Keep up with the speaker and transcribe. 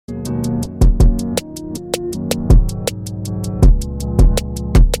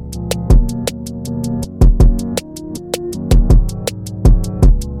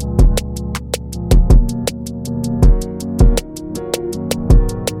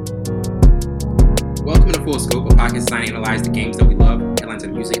Full Scope, a podcast designed to analyze the games that we love, headlines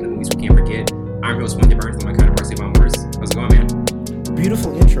of music, and the movies we can't forget. I'm your host, Leonard Bernstein, my counterpart, Savon. How's it going, man?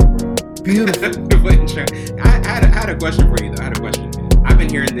 Beautiful intro, bro. Beautiful. Beautiful intro. I had a question for you, though. I've been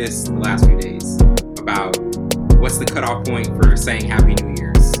hearing this the last few days about what's the cutoff point for saying Happy New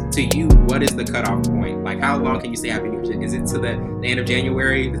Year's. To you, what is the cutoff point? Like, how long can you say Happy New Year's? Is it to the end of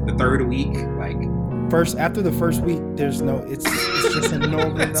January, the third week? Like, after the first week, there's no. It's just a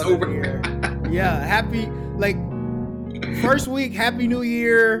normal it's over. Year. Yeah, first week, Happy New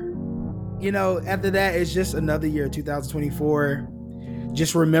Year. You know, after that, it's just another year, 2024.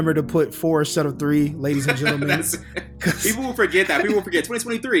 Just remember to put 4 instead of 3, ladies and gentlemen. People will forget that. People will forget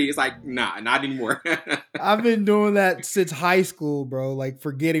 2023. It's like, nah, not anymore. I've been doing that since high school, bro. Like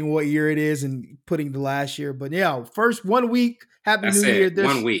forgetting what year it is and putting the last year. But yeah, first 1 week, Happy New Year.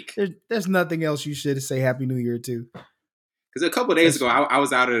 1 week. There's nothing else you should say Happy New Year to. Because a couple of days ago, I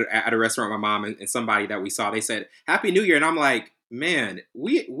was out at a restaurant with my mom and somebody that we saw. They said Happy New Year, and I'm like, man,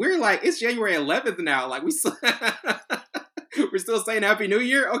 we're like, it's January 11th now. Like we're still saying Happy New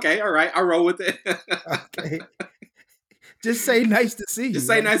Year. Okay, all right, I'll roll with it. Okay, just say nice to see you. Just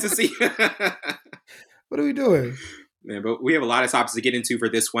say nice to see you. What are we doing? Man, but we have a lot of topics to get into for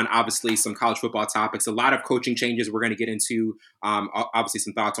this one. Obviously, some college football topics, a lot of coaching changes we're going to get into. Obviously,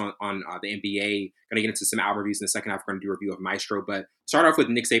 some thoughts on the NBA. Going to get into some album reviews in the second half. We're going to do a review of Maestro, but start off with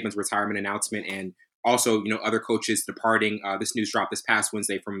Nick Saban's retirement announcement and also, other coaches departing. This news dropped this past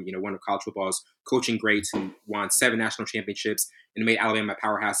Wednesday from, one of college football's coaching greats who won 7 national championships and made Alabama a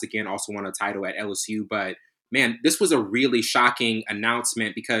powerhouse again, also won a title at LSU. But, man, this was a really shocking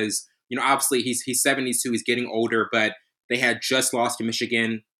announcement because, obviously he's 72, he's getting older, but they had just lost to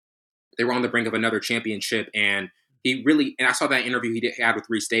Michigan. They were on the brink of another championship. And and I saw that interview he had with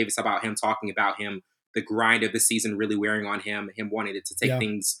Reese Davis about him talking about the grind of the season really wearing on him wanting to take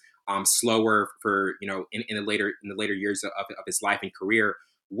things slower for, in the later years of his life and career.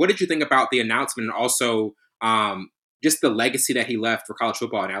 What did you think about the announcement and also just the legacy that he left for college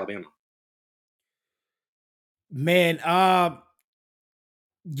football in Alabama? Man,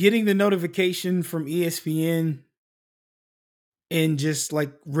 getting the notification from ESPN and just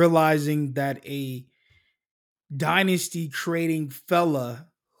like realizing that a dynasty creating fella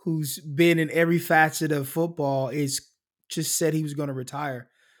who's been in every facet of football is just said he was going to retire.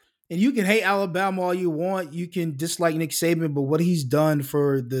 And you can hate Alabama all you want. You can dislike Nick Saban, but what he's done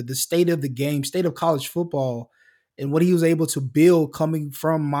for the state of the game, state of college football, and what he was able to build coming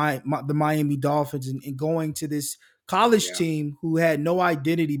from the Miami Dolphins and going to this college team who had no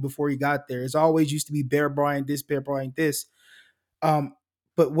identity before he got there. It's always used to be Bear Bryant this, Bear Bryant this. But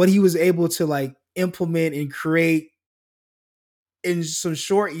what he was able to like implement and create in some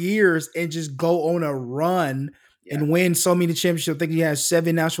short years and just go on a run and win so many championships. I think he has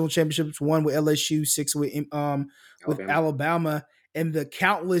 7 national championships, 1 with LSU, 6 with Alabama, and the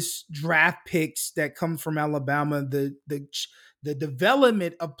countless draft picks that come from Alabama, the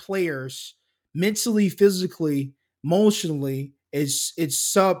development of players mentally, physically, emotionally it's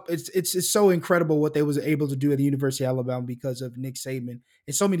so incredible what they was able to do at the University of Alabama because of Nick Saban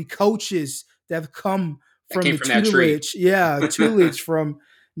and so many coaches that have come from the tutelage. Tutelage from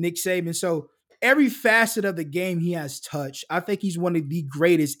Nick Saban. So every facet of the game he has touched. I think he's one of the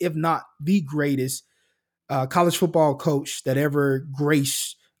greatest, if not the greatest, college football coach that ever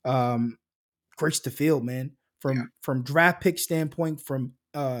graced the field, man. From draft pick standpoint, from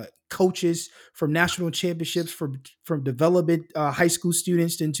coaches, from national championships, from development high school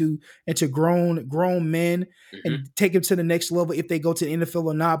students into grown men and take them to the next level if they go to the NFL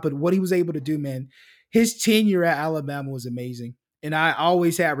or not. But what he was able to do, man, his tenure at Alabama was amazing. And I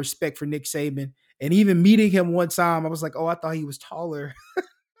always had respect for Nick Saban. And even meeting him one time, I was like, oh, I thought he was taller.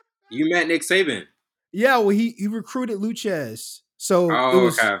 You met Nick Saban? Yeah, well, he recruited Luchez. So it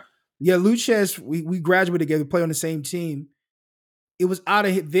was, okay. Yeah, Luchez, we graduated together, we played on the same team. It was out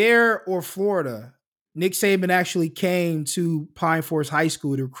of there or Florida. Nick Saban actually came to Pine Forest High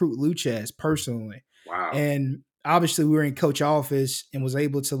School to recruit Luchez personally. Wow. And obviously we were in coach office and was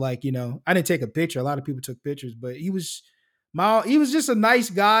able to I didn't take a picture. A lot of people took pictures, but he was just a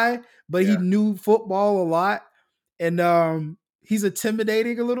nice guy, but he knew football a lot. And he's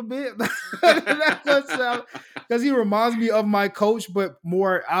intimidating a little bit because he reminds me of my coach, but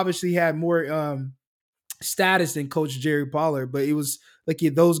obviously had more status than Coach Jerry Pollard. But it was like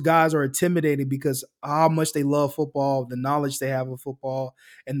those guys are intimidating because how much they love football, the knowledge they have of football,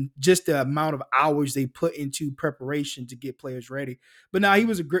 and just the amount of hours they put into preparation to get players ready. But now he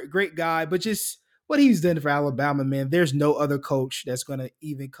was a great guy, but just what he's done for Alabama, man, there's no other coach that's going to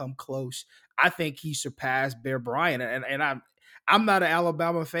even come close. I think he surpassed Bear Bryant. And I'm not an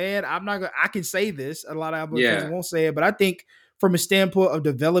Alabama fan. I can say this. A lot of Alabama fans Yeah. won't say it, but I think from a standpoint of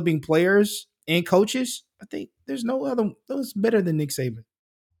developing players and coaches, I think there's no other those better than Nick Saban.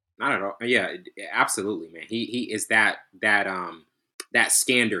 Not at all. Yeah, absolutely, man. He is that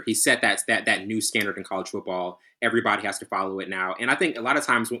standard. He set that new standard in college football. Everybody has to follow it now. And I think a lot of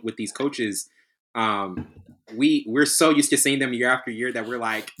times with these coaches, um, we're so used to seeing them year after year that we're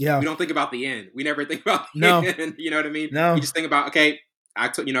like, we Yeah. don't think about the end. We never think about the No. end. You know what I mean? We No. just think about, okay,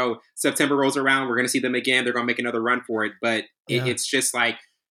 September rolls around, we're gonna see them again. They're gonna make another run for it. But Yeah. it's just like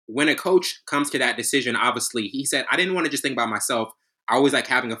when a coach comes to that decision, obviously he said, I didn't want to just think about myself. I always like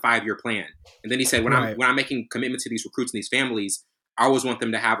having a 5-year plan. And then he said, Right. when I'm making commitment to these recruits and these families, I always want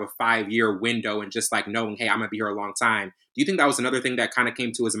them to have a 5-year window and just like knowing, hey, I'm gonna be here a long time. Do you think that was another thing that kind of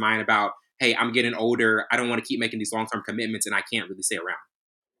came to his mind about, hey, I'm getting older, I don't want to keep making these long term commitments, and I can't really stay around?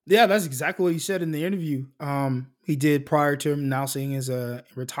 Yeah, that's exactly what he said in the interview. He did prior to him announcing his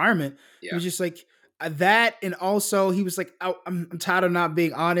retirement. He Yeah, was just like that, and also he was like, I'm tired of not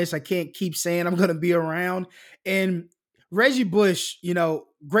being honest. I can't keep saying I'm going to be around." And Reggie Bush,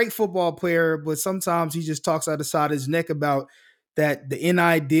 great football player, but sometimes he just talks out the side of his neck about that the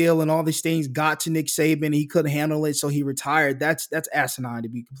NI deal and all these things got to Nick Saban. And he couldn't handle it, so he retired. That's asinine, to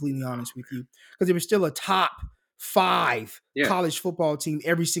be completely honest with you, because it was still a top 5 yeah. college football team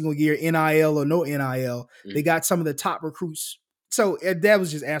every single year, NIL or no NIL. They Mm. got some of the top recruits. So that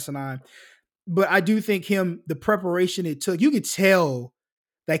was just asinine. But I do think the preparation it took, you could tell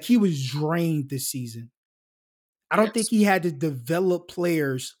like he was drained this season. I don't think Yes, he had to develop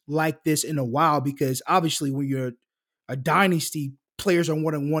players like this in a while, because obviously when you're a dynasty, players are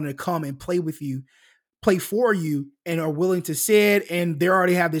want to come and play for you, and are willing to sit, and they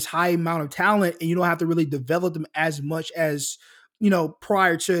already have this high amount of talent, and you don't have to really develop them as much as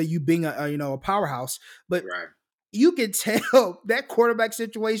prior to you being a powerhouse. But right. you can tell that quarterback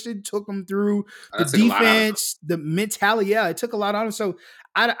situation took them through the That took a lot out of him. defense, the mentality. Yeah, it took a lot out of them. So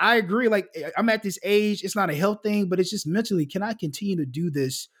I agree. Like, I'm at this age, it's not a health thing, but it's just mentally, can I continue to do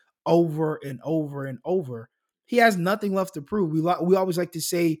this over and over and over? He has nothing left to prove. We always like to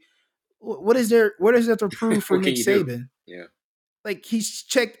say, what is there to prove for What can Nick you do? Saban? Yeah. Like, he's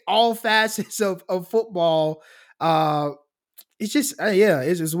checked all facets of football. It's just yeah,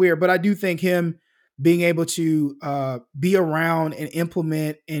 it's just weird. But I do think him being able to be around and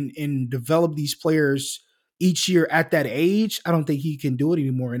implement and develop these players each year at that age, I don't think he can do it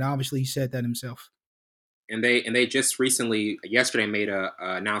anymore. And obviously, he said that himself. And they just recently yesterday made a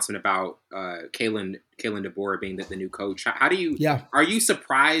announcement about Kalen DeBoer being the new coach. How do you Yeah. are you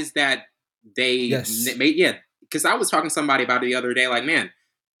surprised that they Yes. made? Yeah, because I was talking to somebody about it the other day. Like, man,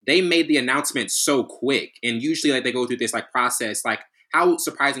 they made the announcement so quick, and usually like they go through this like process. Like, how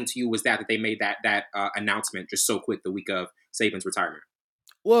surprising to you was that they made that announcement just so quick the week of Saban's retirement?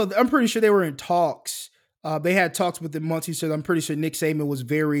 Well, I'm pretty sure they were in talks. They had talks with the Muncie, so I'm pretty sure Nick Saban was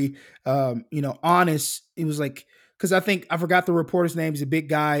very, honest. He was like, because I forgot the reporter's name. He's a big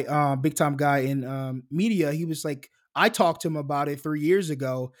guy, big time guy in media. He was like, I talked to him about it 3 years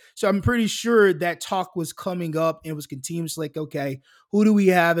ago, so I'm pretty sure that talk was coming up and was continuous. Like, okay, who do we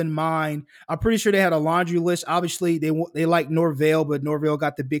have in mind? I'm pretty sure they had a laundry list. Obviously, they like Norvell, but Norvell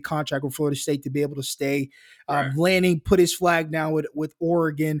got the big contract with Florida State to be able to stay. Right. Lanning put his flag down with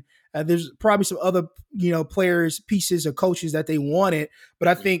Oregon. There's probably some other players, pieces, or coaches that they wanted, but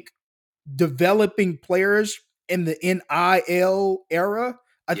I Mm. think developing players in the NIL era,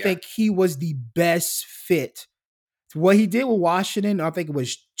 I Yeah. think he was the best fit. What he did with Washington, I think it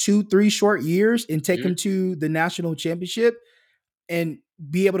was 2-3 short years, and take Hmm. him to the national championship and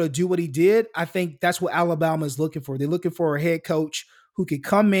be able to do what he did. I think that's what Alabama is looking for. They're looking for a head coach who can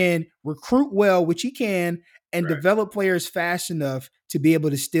come in, recruit well, which he can, and Right. develop players fast enough to be able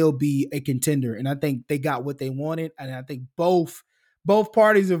to still be a contender. And I think they got what they wanted. And I think both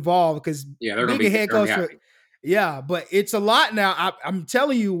parties involved, because Yeah, they're gonna being a be head they're gonna be coach for happy. yeah, but it's a lot now. I'm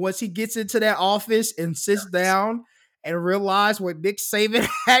telling you, once he gets into that office and sits down and realize what Nick Saban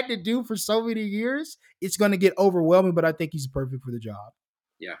had to do for so many years, it's going to get overwhelming. But I think he's perfect for the job.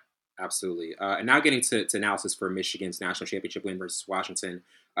 Yeah, absolutely. And now getting to analysis for Michigan's national championship win versus Washington.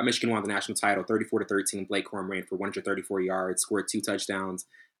 Michigan won the national title 34-13. Blake Corum ran for 134 yards, scored 2 touchdowns.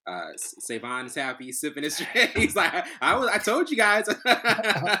 Savon is happy, sipping his drink. He's like, I told you guys.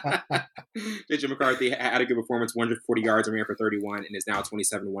 JJ McCarthy had a good performance, 140 yards and ran for 31, and is now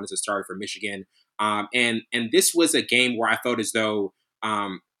 27-1 as a starter for Michigan. And this was a game where I felt as though,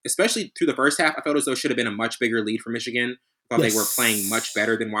 especially through the first half, I felt as though it should have been a much bigger lead for Michigan. Thought they were playing much Yes.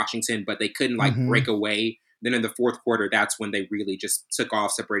 better than Washington, but they couldn't like Hmm. break away. Then in the fourth quarter, that's when they really just took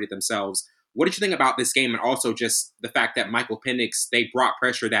off, separated themselves. What did you think about this game, and also just the fact that Michael Penix, they brought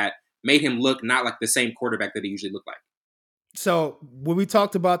pressure that made him look not like the same quarterback that he usually looked like? So when we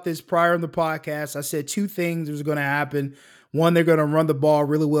talked about this prior in the podcast, I said two things was going to happen. One, they're going to run the ball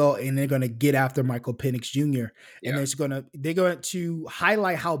really well, and they're going to get after Michael Penix Jr. And Yeah, they're going to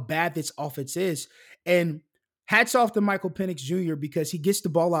highlight how bad this offense is. And hats off to Michael Penix Jr. because he gets the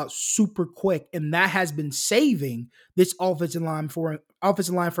ball out super quick, and that has been saving this offensive line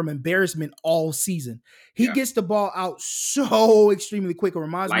from embarrassment all season. He yeah, gets the ball out so extremely quick. It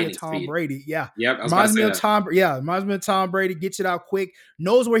reminds me of lightning Tom speed. Brady. Yeah. Yep, I was about to Reminds me say of that. Tom. Yeah, reminds me of Tom Brady. Gets it out quick,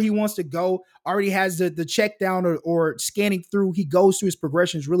 knows where he wants to go. Already has the check down or scanning through. He goes through his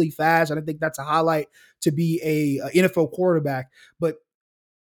progressions really fast. And I think that's a highlight to be a NFL quarterback. But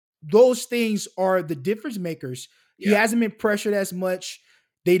those things are the difference makers. He Yeah, hasn't been pressured as much.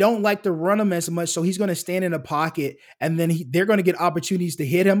 They don't like to run him as much, so he's going to stand in a pocket, and then they're going to get opportunities to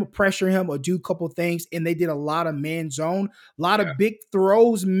hit him, pressure him, or do a couple things. And they did a lot of man zone, a lot yeah, of big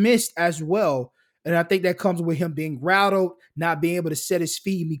throws missed as well. And I think that comes with him being rattled, not being able to set his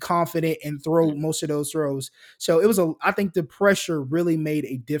feet, be confident, and throw most of those throws. So I think the pressure really made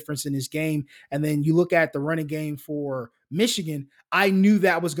a difference in this game. And then you look at the running game for Michigan. I knew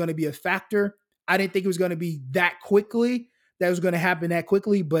that was going to be a factor. I didn't think it was going to be that was going to happen that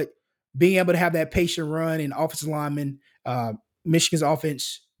quickly, but being able to have that patient run and offensive lineman, Michigan's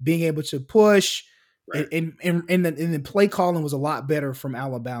offense being able to push right. and the play calling was a lot better from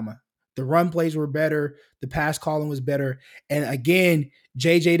Alabama. The run plays were better. The pass calling was better. And again,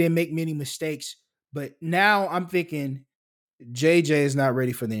 JJ didn't make many mistakes, but now I'm thinking JJ is not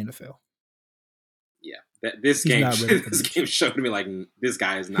ready for the NFL. Yeah, this He's game, not ready for this the game showed me like this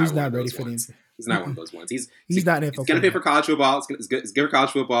guy is He's not one not of ready those for the ones. NFL. He's not one of those ones. He's not an He's NFL gonna fit for quarterback. college football. It's good for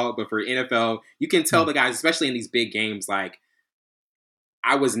college football, but for NFL, you can tell No. the guys, especially in these big games. Like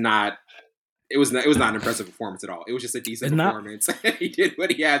I was not. It was not an impressive performance at all. It was just a decent It's not. performance. He did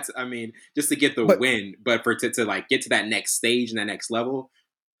what he had to. I mean, just to get the But win, but to like get to that next stage and that next level,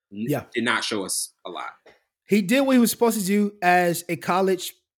 yeah, did not show us a lot. he did what he was supposed to do as a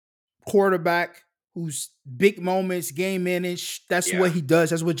college quarterback who's big moments, game manage. That's what Yeah, he does.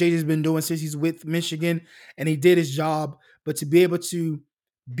 That's what JJ's been doing since he's with Michigan, and he did his job. But to be able to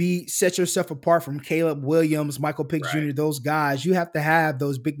set yourself apart from Caleb Williams, Michael Pick right. Jr., those guys, you have to have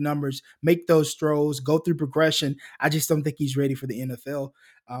those big numbers, make those throws, go through progression. I just don't think he's ready for the NFL.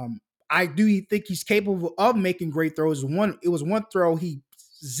 I do think he's capable of making great throws. It was one throw he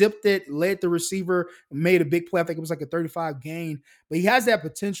zipped it, led the receiver, made a big play. I think it was like a 35 gain, but he has that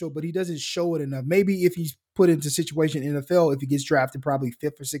potential, but he doesn't show it enough. Maybe if he's put into situation in the NFL, if he gets drafted probably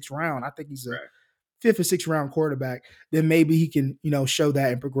fifth or sixth round, I think he's a Right. fifth or sixth round quarterback, then maybe he can, show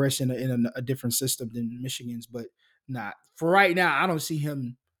that and progress in a different system than Michigan's, but not for right now. I don't see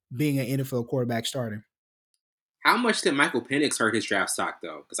him being an NFL quarterback starting. How much did Michael Penix hurt his draft stock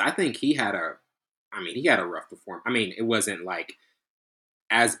though? Because I think he had a rough performance. I mean, it wasn't like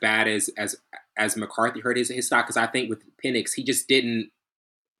as bad as McCarthy hurt his stock. Because I think with Penix, he just didn't.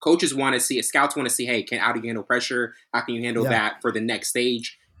 Coaches want to see, scouts want to see, hey, how do you handle pressure? How can you handle Yeah. that for the next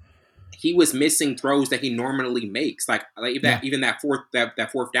stage? He was missing throws that he normally makes, like Yeah. that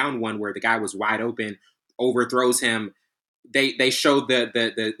fourth down one where the guy was wide open, overthrows him. They showed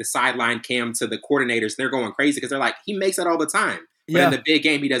the sideline cam to the coordinators. They're going crazy because they're like, he makes that all the time, but in Yeah. the big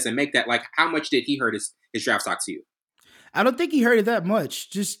game he doesn't make that. Like, how much did he hurt his draft stock to you? I don't think he hurt it that much.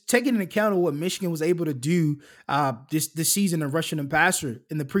 Just taking into account of what Michigan was able to do this season of rushing and passer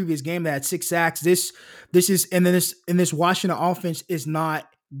in the previous game, they had 6 sacks. This is and then this Washington offense is not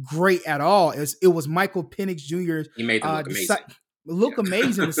great at all. It was Michael Penix Jr. He made them look amazing. Look Yeah.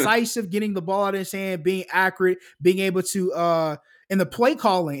 amazing, decisive, getting the ball out of his hand, being accurate, being able to and the play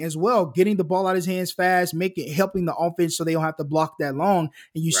calling as well, getting the ball out of his hands fast, helping the offense so they don't have to block that long.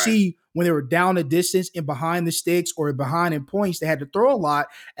 And you Right. see when they were down a distance and behind the sticks or behind in points, they had to throw a lot.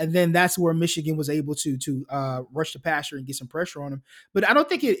 And then that's where Michigan was able to rush the passer and get some pressure on him. But I don't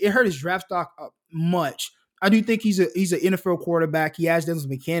think it hurt his draft stock much. I do think he's an NFL quarterback. He has those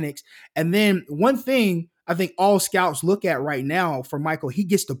mechanics. And then one thing I think all scouts look at right now for Michael, he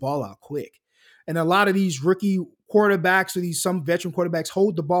gets the ball out quick. And a lot of these rookie quarterbacks or some veteran quarterbacks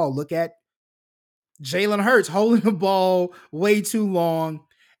hold the ball. Look at Jalen Hurts holding the ball way too long.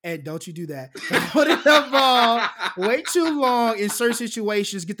 And don't you do that. Holding the ball way too long in certain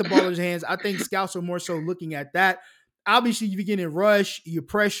situations, get the ball in his hands. I think scouts are more so looking at that. Obviously, if you're getting rushed, you're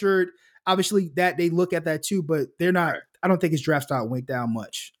pressured. Obviously, that they look at that too, but they're not. Right. I don't think his draft stock went down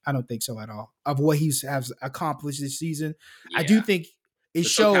much. I don't think so at all of what has accomplished this season. I do Yeah. think it The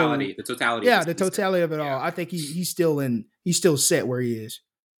showed. totality. Yeah, Of the his season. totality of it all. Yeah. I think he's still set where he is.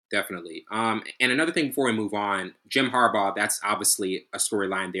 Definitely. And another thing before we move on, Jim Harbaugh, that's obviously a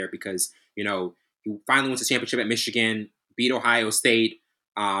storyline there because, he finally went to championship at Michigan, beat Ohio State.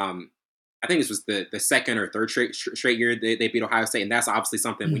 I think this was the second or third straight year they beat Ohio State. And that's obviously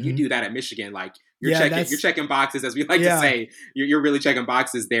something when you do that at Michigan, like you're checking boxes, as we like to say, you're really checking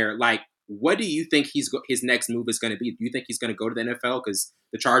boxes there. Like, what do you think his next move is going to be? Do you think he's going to go to the NFL? Because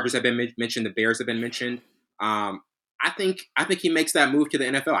the Chargers have been mentioned, the Bears have been mentioned. I think he makes that move to the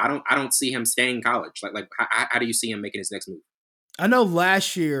NFL. I don't see him staying in college. How do you see him making his next move? I know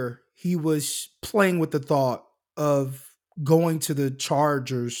last year he was playing with the thought of going to the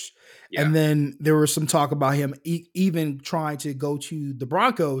Chargers, and then there was some talk about him even trying to go to the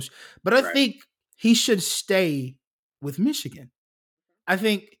Broncos. But I think he should stay with Michigan. I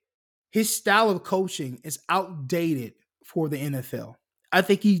think his style of coaching is outdated for the NFL. I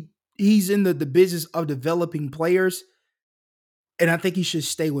think he's in the business of developing players. And I think he should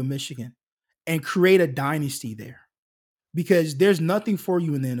stay with Michigan and create a dynasty there because there's nothing for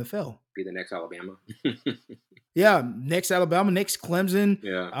you in the NFL. Be the next Alabama. Yeah, next Alabama, next Clemson.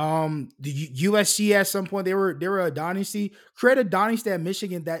 Yeah. The USC at some point they were a dynasty. Create a dynasty at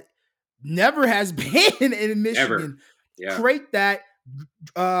Michigan that never has been in Michigan. Ever. Yeah. Create that.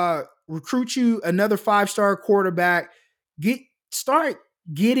 Recruit you another 5-star quarterback. Start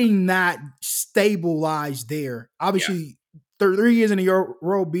getting that stabilized there. Obviously. Yeah. 3 years in a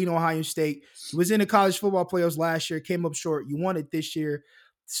row beating Ohio State. He was in the college football playoffs last year, came up short. You won it this year.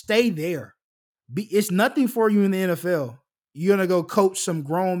 Stay there. It's nothing for you in the NFL. You're going to go coach some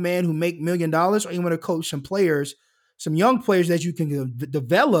grown man who make $1 million, or you want to coach some players, some young players that you can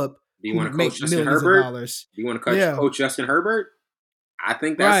develop. Do you want to coach Justin Herbert? Do you want to coach Justin Herbert? I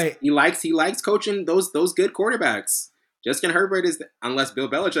think that's he likes coaching those good quarterbacks. Justin Herbert is, unless Bill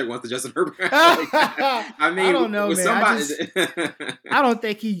Belichick wants to Justin Herbert. I mean, I don't know, man. I don't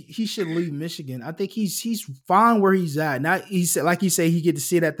think he should leave Michigan. I think he's fine where he's at. Now like you say, he get to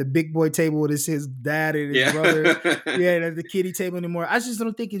sit at the big boy table with his dad and his brother. At the kiddie table anymore. I just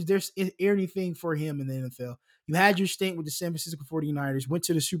don't think there's anything for him in the NFL. You had your stint with the San Francisco 49ers, went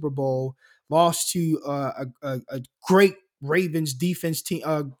to the Super Bowl, lost to a great Ravens defense team,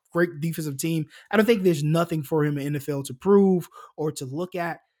 great defensive team. I don't think there's nothing for him in the NFL to prove or to look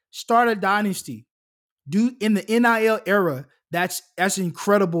at. Start a dynasty. Do in the NIL era, that's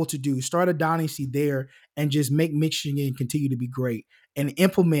incredible to do. Start a dynasty there and just make Michigan continue to be great and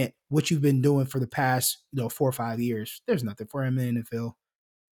implement what you've been doing for the past 4 or 5 years. There's nothing for him in the NFL.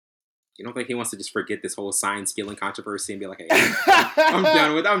 You don't think he wants to just forget this whole sign stealing controversy and be like, "Hey,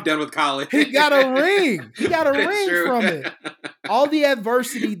 I'm done with college." He got a ring. He got a ring from it. All the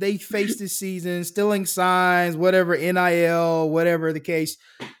adversity they faced this season, stealing signs, whatever, NIL, whatever the case,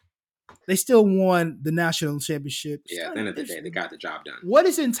 they still won the national championship. Yeah, at the end of the day, they got the job done. What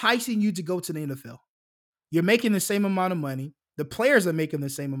is enticing you to go to the NFL? You're making the same amount of money. The players are making the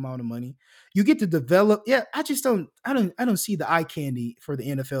same amount of money. You get to develop. Yeah, I don't see the eye candy for the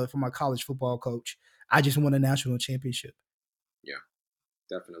NFL for my college football coach. I just won a national championship. Yeah,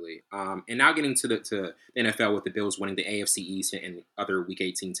 definitely. And now getting to the NFL with the Bills winning the AFC East and other Week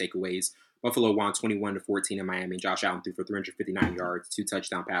 18 takeaways. Buffalo won 21-14 in Miami. Josh Allen threw for 359 yards, 2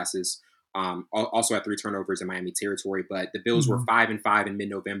 touchdown passes. Also had 3 turnovers in Miami territory. But the Bills were 5-5 in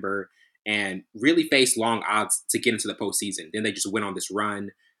mid-November and really faced long odds to get into the postseason. Then they just went on this run.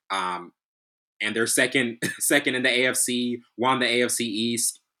 And they're second in the AFC, won the AFC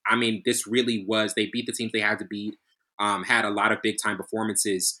East. I mean, this really was, they beat the teams they had to beat, had a lot of big-time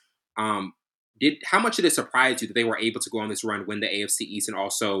performances. How much did it surprise you that they were able to go on this run, win the AFC East, and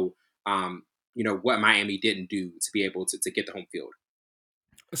also, what Miami didn't do to be able to get the home field?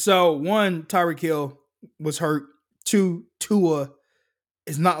 So, 1, Tyreek Hill was hurt. 2, Tua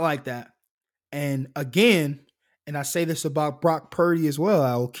is not like that. And again, and I say this about Brock Purdy as well,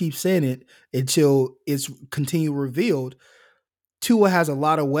 I will keep saying it until it's continued revealed. Tua has a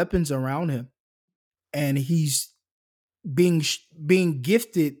lot of weapons around him, and he's being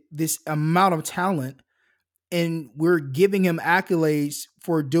gifted this amount of talent, and we're giving him accolades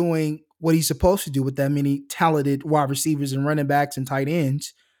for doing what he's supposed to do with that many talented wide receivers and running backs and tight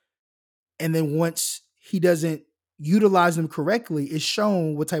ends. And then once he doesn't utilize them correctly, it's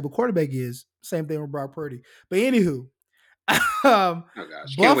shown what type of quarterback he is. Same thing with Brock Purdy. But anywho, oh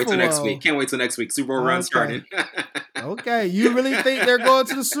gosh, can't wait till next week. Super Bowl run starting. Okay, you really think they're going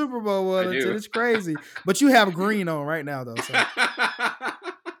to the Super Bowl? Well, it's crazy. But you have green on right now, though. So.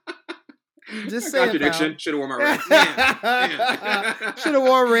 Just saying. Contradiction. Should have worn my red. Should have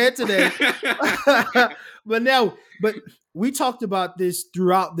worn red today. But we talked about this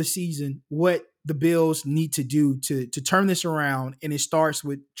throughout the season. What the Bills need to do to turn this around, and it starts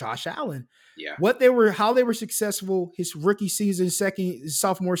with Josh Allen. Yeah. How they were successful his rookie season,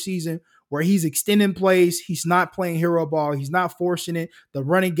 sophomore season, where he's extending plays, he's not playing hero ball, he's not forcing it, the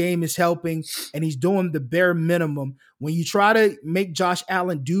running game is helping, and he's doing the bare minimum. When you try to make Josh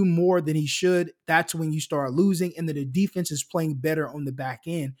Allen do more than he should, that's when you start losing, and then the defense is playing better on the back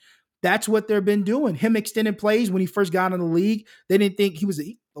end. That's what they've been doing. Him extending plays when he first got in the league, they didn't think he was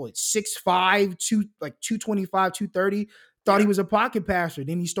 6'5", 225, 230. Thought he was a pocket passer.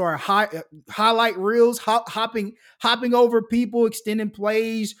 Then he started highlight reels, hopping over people, extending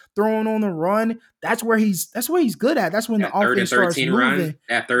plays, throwing on the run. That's where he's good at. That's when the offense starts moving.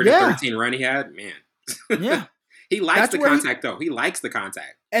 That 13 run he had, man. Yeah. He likes the contact, though. He likes the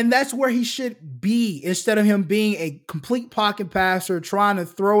contact. And that's where he should be, instead of him being a complete pocket passer, trying to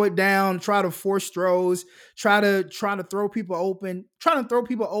throw it down, try to force throws, try to throw people open. Trying to throw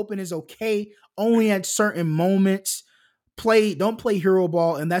people open is okay, only at certain moments. Don't play hero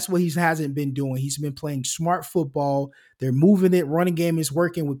ball, and that's what he hasn't been doing. He's been playing smart football. They're moving it. Running game is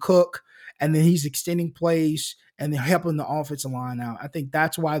working with Cook, and then he's extending plays and they're helping the offensive line out. I think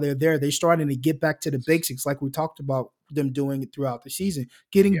that's why they're there. They're starting to get back to the basics, like we talked about them doing it throughout the season,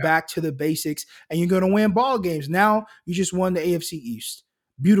 getting back to the basics, and you're going to win ball games. Now you just won the AFC East.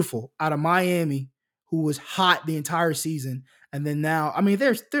 Beautiful. Out of Miami, who was hot the entire season. And then now, I mean,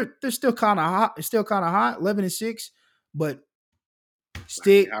 they're still kind of hot. It's still kind of hot, 11-6, but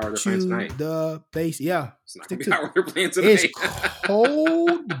stick to the base. Yeah. It's not going to be how they're playing today. It's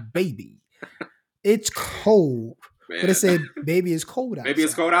cold, baby. It's cold. Man. But it said, "Baby, it's cold outside." Maybe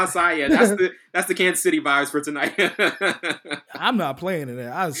it's cold outside. Yeah, that's the Kansas City vibes for tonight. I'm not playing in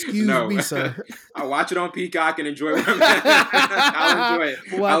that. Excuse me, sir. I'll watch it on Peacock and enjoy it. I'll enjoy it.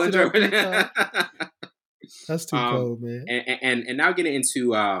 I'll enjoy it. That's too cold, man. And now getting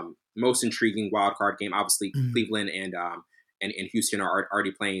into most intriguing wild card game. Obviously, Cleveland and Houston are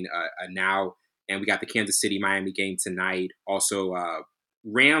already playing now, and we got the Kansas City Miami game tonight. Also,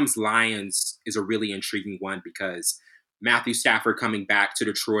 Rams-Lions is a really intriguing one because Matthew Stafford coming back to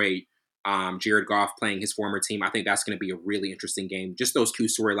Detroit, Jared Goff playing his former team. I think that's going to be a really interesting game. Just those two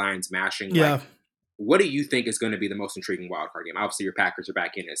storylines mashing. Yeah. Like, what do you think is going to be the most intriguing wildcard game? Obviously, your Packers are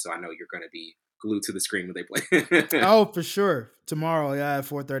back in it, so I know you're going to be glued to the screen when they play. Oh, for sure. Tomorrow, at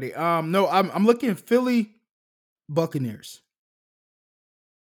 4:30. No, I'm looking at Philly Buccaneers.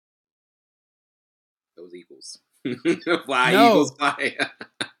 Those Eagles. Fly, no. Eagles, fly.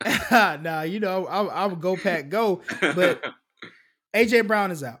 Nah, I would go Pack go, but AJ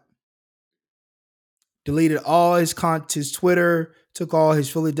Brown is out. Deleted all his Twitter, took all his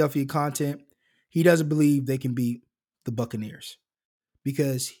Philadelphia content. He doesn't believe they can beat the Buccaneers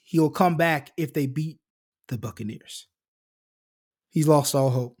because he'll come back if they beat the Buccaneers. He's lost all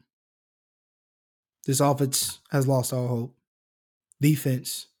hope. This offense has lost all hope.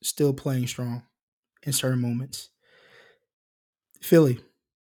 Defense still playing strong in certain moments. Philly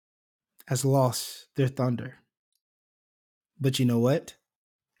has lost their thunder. But you know what?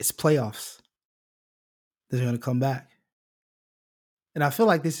 It's playoffs. They're going to come back. And I feel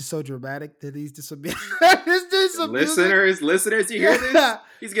like this is so dramatic that he's just Listeners, you hear this?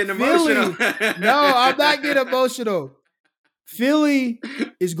 He's getting emotional. No, I'm not getting emotional. Philly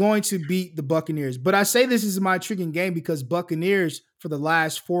is going to beat the Buccaneers. But I say this is my intriguing game because Buccaneers, for the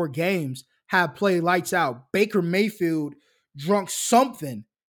last 4 games, have played lights out. Baker Mayfield drunk something.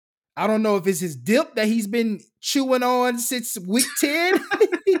 I don't know if it's his dip that he's been chewing on since week 10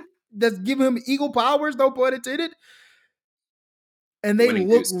 that's giving him eagle powers, no pun intended. And they winning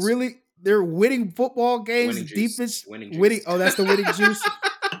look juices. They're winning football games. Winning defense. Winning. Oh, that's the winning juice.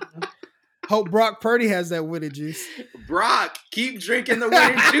 Hope Brock Purdy has that winning juice. Brock, keep drinking the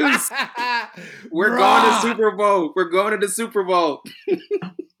winning juice. We're going to Super Bowl. We're going to the Super Bowl.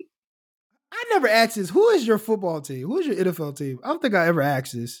 I never asked this. Who is your football team? Who is your NFL team? I don't think I ever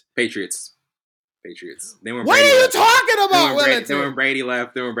asked this. Patriots. What are you talking about, Wellington? Then when Brady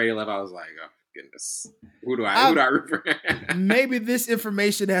left, I was like, oh goodness. Who do I root for? Maybe this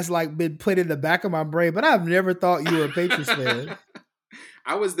information has been put in the back of my brain, but I've never thought you were a Patriots fan.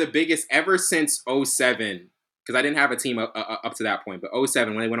 I was the biggest ever since 2007 because I didn't have a team up to that point. But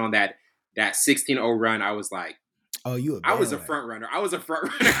 2007, when they went on that 16-0 run, I was like, "Oh, I was a front runner.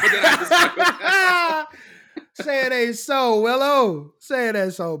 Say it ain't so, Willow. Say it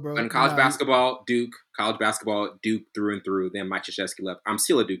ain't so, bro. And college basketball, Duke through and through. Then Mike Krzyzewski left. I'm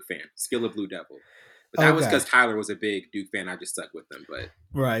still a Duke fan. Still a Blue Devil. But that was because Tyler was a big Duke fan. I just stuck with them. But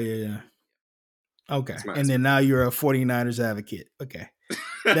right, yeah. Okay. And then now you're a 49ers advocate. Okay.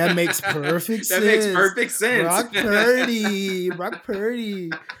 That makes perfect sense. That makes perfect sense. Brock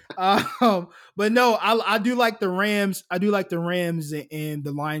Purdy. But no, I do like the Rams. I do like the Rams in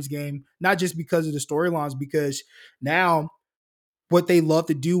the Lions game, not just because of the storylines, because now what they love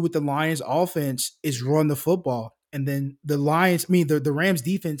to do with the Lions offense is run the football. And then the Lions, the Rams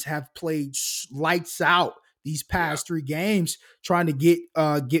defense have played lights out these past 3 games trying to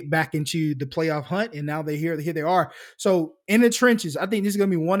get back into the playoff hunt. And now they're here they are. So in the trenches, I think this is going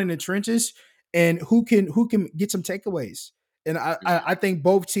to be one in the trenches, and who can get some takeaways. And I think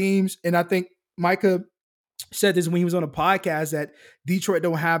both teams, and I think Micah said this when he was on a podcast, that Detroit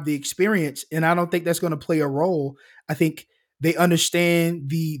don't have the experience, and I don't think that's going to play a role. I think they understand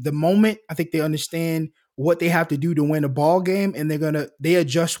the moment. I think they understand what they have to do to win a ball game, and they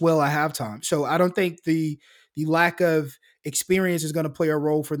adjust well at halftime. So I don't think the lack of experience is going to play a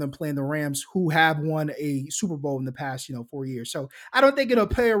role for them playing the Rams, who have won a Super Bowl in the past 4 years. So I don't think it'll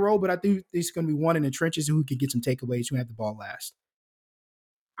play a role, but I think it's going to be one in the trenches who can get some takeaways, who have the ball last.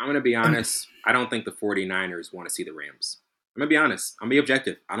 I'm going to be honest. I don't think the 49ers want to see the Rams. I'm going to be honest. I'm going to be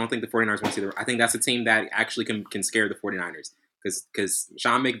objective. I don't think the 49ers want to see the I think that's a team that actually can scare the 49ers, because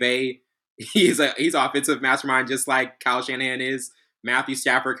Sean McVay, he's offensive mastermind, just like Kyle Shanahan is. Matthew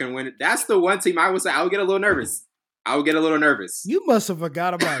Stafford can win it. That's the one team I would get a little nervous. You must have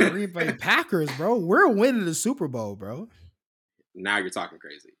forgot about Green Bay Packers, bro. We're winning the Super Bowl, bro. Now you're talking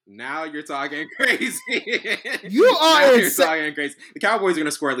crazy. You are talking crazy. The Cowboys are going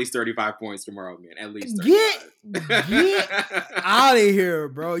to score at least 35 points tomorrow, man. At least 35. Get out of here,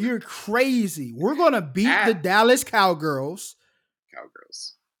 bro. You're crazy. We're going to beat the Dallas Cowgirls.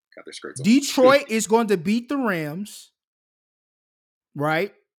 Got their skirts on. Detroit is going to beat the Rams.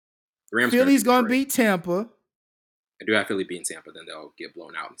 Right? The Rams Philly's going to beat Tampa. I do have Philly beating Tampa, then they'll get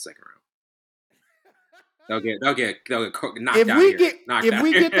blown out in the second round. They'll get knocked out here. If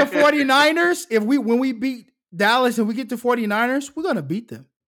we get the 49ers, when we beat Dallas and we get the 49ers, we're gonna beat them.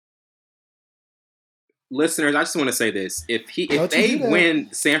 Listeners, I just want to say this: if they win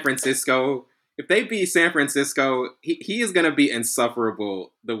San Francisco, if they beat San Francisco, he is gonna be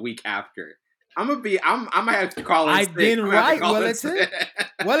insufferable the week after. I'm gonna have to call it. I've been right. Wellington.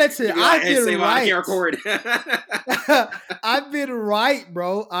 I've been right. I can't record. I've been right,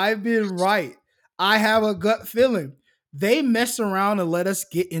 bro. I've been right. I have a gut feeling they mess around and let us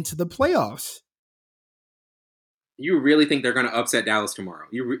get into the playoffs. You really think they're going to upset Dallas tomorrow?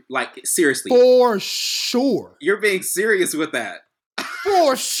 Seriously? For sure. You're being serious with that.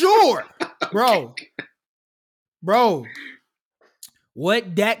 For sure. Bro. Bro.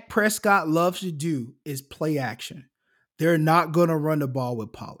 What Dak Prescott loves to do is play action. They're not going to run the ball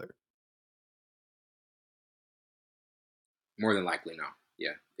with Pollard. More than likely, no.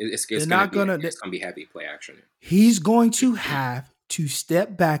 Yeah. It's going to be heavy play action. He's going to have to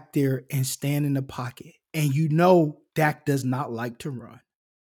step back there and stand in the pocket. And Dak does not like to run.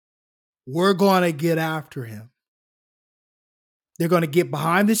 We're going to get after him. They're going to get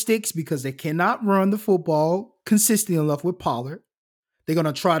behind the sticks because they cannot run the football consistently enough with Pollard. They're going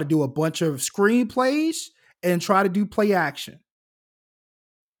to try to do a bunch of screen plays and try to do play action.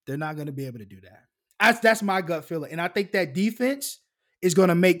 They're not going to be able to do that. That's my gut feeling. And I think that defense is going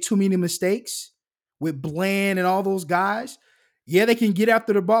to make too many mistakes with Bland and all those guys. Yeah, they can get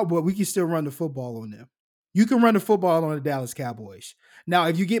after the ball, but we can still run the football on them. You can run the football on the Dallas Cowboys. Now,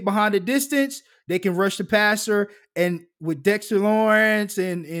 if you get behind the distance, they can rush the passer, and with Dexter Lawrence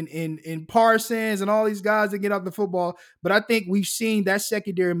and Parsons and all these guys that get off the football. But I think we've seen that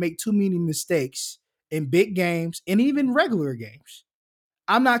secondary make too many mistakes in big games and even regular games.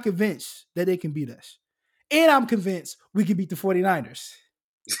 I'm not convinced that they can beat us. And I'm convinced we can beat the 49ers.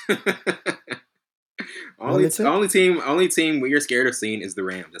 only team we are scared of seeing is the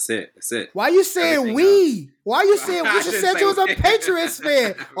Rams. That's it. Why are you saying we? Why are you saying we? Just said you was a Patriots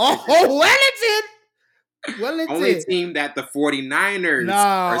fan. Oh, Wellington. Only team that the 49ers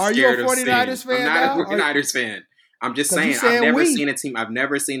are scared of seeing. Are you a 49ers fan? I'm not a 49ers fan. I'm just saying I've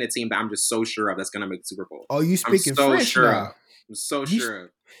never seen a team that I'm just so sure of that's going to make the Super Bowl. Oh, you speaking French now. I'm so sure of.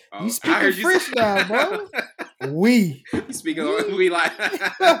 You speaking French now, bro. We. You speaking we like.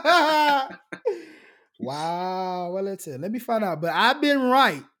 Wow. Well, let me find out. But I've been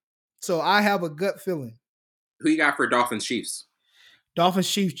right. So I have a gut feeling. Who you got for Dolphins Chiefs? Dolphins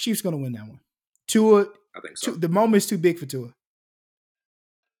Chiefs. Chiefs going to win that one. Tua. I think so. The moment's too big for Tua.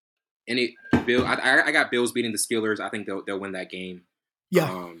 Bill. I got Bills beating the Steelers. I think they'll win that game.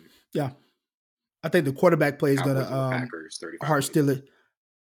 Yeah. Yeah. I think the quarterback play is going to hard steal it.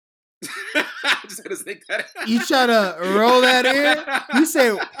 I just had to think that. You try to roll that in? You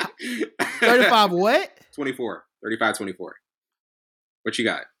say 35 what? 24. 35-24. What you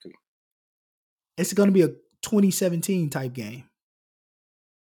got? Come on. It's going to be a 2017 type game.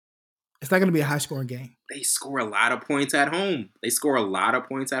 It's not going to be a high scoring game. They score a lot of points at home.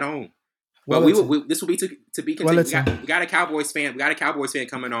 But Wellington. this will be to be continued. We got a Cowboys fan. We got a Cowboys fan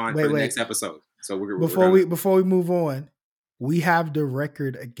coming on for the next episode. So before we move on, we have the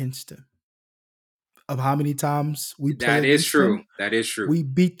record against them of how many times we played. That is true. Them. That is true. We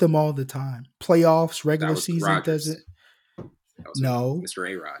beat them all the time. Playoffs, regular season doesn't. No,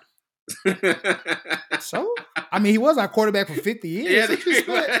 Mr. A-Rod. So, I mean, he was our quarterback for 50 years.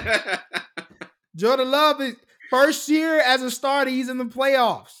 Yeah, Jordan Love is first year as a starter. He's in the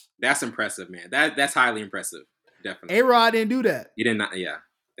playoffs. That's impressive, man. That's highly impressive. Definitely. A-Rod didn't do that. He did not. Yeah.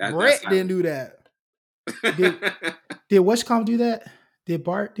 Brett didn't do that. Did Westcom do that? Did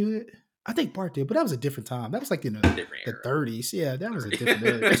Bart do it? I think Bart did, but that was a different time. That was like in the 30s. Yeah, that was a different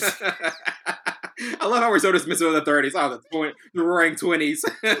era. I love how we're so dismissive of the 30s. Oh, the roaring 20s.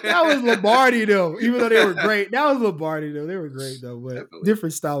 That was Lombardi, though. Even though they were great. That was Lombardi, though. They were great, though. But definitely.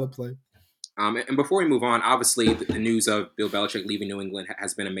 Different style of play. And before we move on, obviously the news of Bill Belichick leaving New England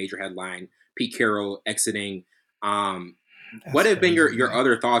has been a major headline. Pete Carroll exiting. What have been your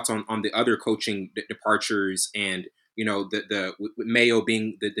other thoughts on the other coaching departures and, you know, the Mayo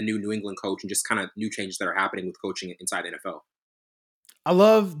being the new New England coach and just kind of new changes that are happening with coaching inside the NFL? I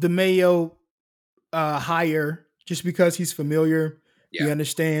love the Mayo hire just because he's familiar. Yeah. He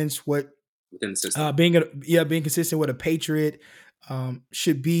understands what within the system. Being consistent with a Patriot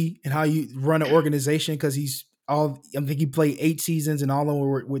should be and how you run an organization, because I think he played 8 seasons and all of them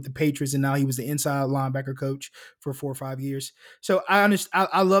were with the Patriots, and now he was the inside linebacker coach for 4 or 5 years. So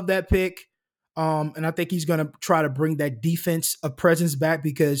I love that pick. And I think he's going to try to bring that defense of presence back,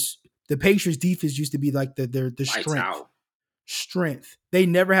 because the Patriots defense used to be like the strength. They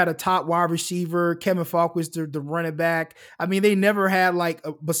never had a top wide receiver. Kevin Falk was the running back. I mean, they never had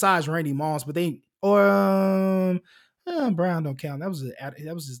besides Randy Moss, but Brown don't count. That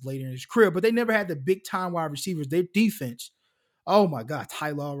was just later in his career, but they never had the big time wide receivers. Their defense, oh my God,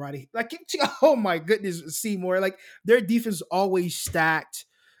 Tyler already. Oh my goodness, Seymour. Their defense is always stacked.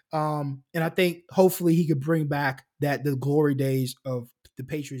 And I think hopefully he could bring back the glory days of the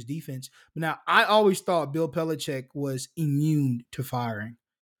Patriots defense. But now I always thought Bill Belichick was immune to firing.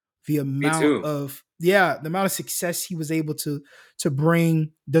 The amount of success he was able to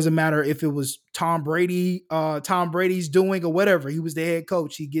bring, doesn't matter if it was Tom Brady's doing or whatever. He was the head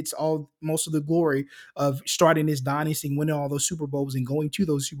coach. He gets most of the glory of starting his dynasty, winning all those Super Bowls and going to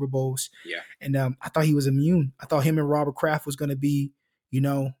those Super Bowls. Yeah. And I thought he was immune. I thought him and Robert Kraft was going to be,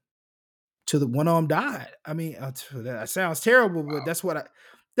 to the one of them died. I mean, that sounds terrible, but that's what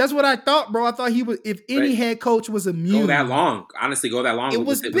I thought, bro. I thought he was, if any head coach was immune. Go that long. Honestly, it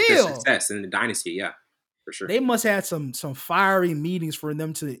was Bill. With the success in the dynasty, yeah, for sure. They must have had some fiery meetings for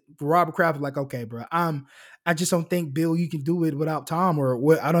them to Robert Kraft was like, okay, bro, I just don't think, Bill, you can do it without Tom,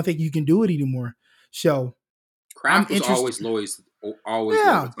 or I don't think you can do it anymore. So Kraft was always loyal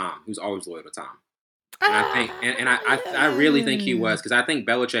to Tom. He was always loyal to Tom. And I think, and I really think he was, because I think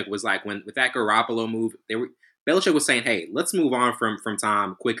Belichick was like, with that Garoppolo move, Belichick was saying, hey, let's move on from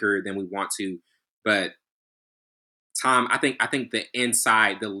Tom quicker than we want to. But Tom, I think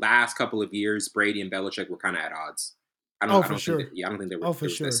the last couple of years, Brady and Belichick were kind of at odds. I don't think they were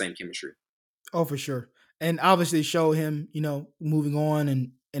the same chemistry. Oh, for sure. And obviously show him, moving on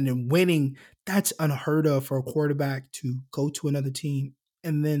and then winning. That's unheard of for a quarterback to go to another team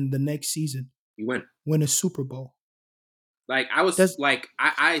and then the next season you win a Super Bowl. I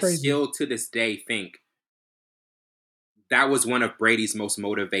still to this day think that was one of Brady's most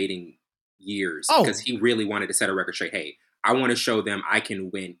motivating years, because he really wanted to set a record straight. Hey, I want to show them I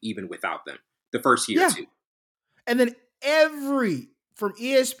can win even without them. The first year too. And then from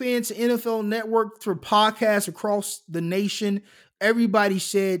ESPN to NFL Network to podcasts across the nation, everybody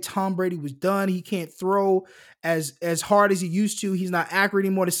said Tom Brady was done. He can't throw as hard as he used to. He's not accurate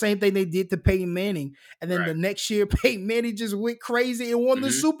anymore. The same thing they did to Peyton Manning. And then the next year, Peyton Manning just went crazy and won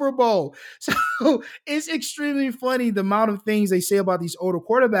the Super Bowl. So it's extremely funny the amount of things they say about these older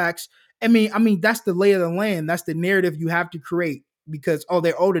quarterbacks. I mean, that's the lay of the land. That's the narrative you have to create, because,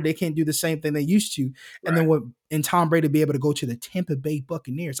 they're older. They can't do the same thing they used to. And then Tom Brady be able to go to the Tampa Bay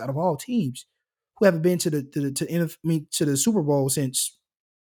Buccaneers out of all teams, who haven't been to the Super Bowl since,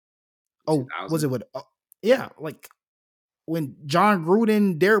 was it what? Like when John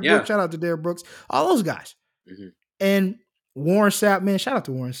Gruden, Derek Brooks, shout out to Derek Brooks, all those guys. Mm-hmm. And Warren Sapp, man, shout out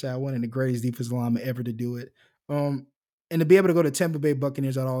to Warren Sapp, one of the greatest defensive linemen ever to do it. And to be able to go to Tampa Bay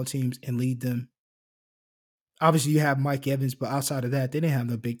Buccaneers out of all teams and lead them. Obviously, you have Mike Evans, but outside of that, they didn't have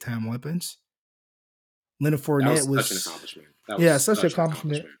no big time weapons. Leonard Fournette was such an accomplishment. Such an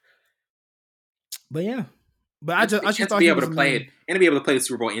accomplishment. But yeah, But And I just to thought be he able was to play it lame. and to be able to play the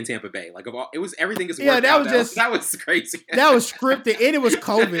Super Bowl in Tampa Bay, like of all, it was everything is Yeah, worked that out. was just That was crazy. that was scripted, and it was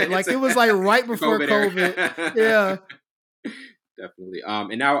COVID. Like it was like right before COVID. Yeah. Definitely.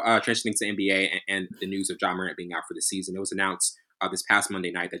 And now transitioning to NBA and the news of Ja Morant being out for the season. It was announced this past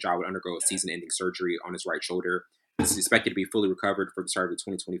Monday night that Ja would undergo a season-ending surgery on his right shoulder. This is expected to be fully recovered for the start of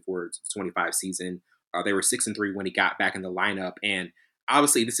the 2024-25 season. They were 6-3 when he got back in the lineup, and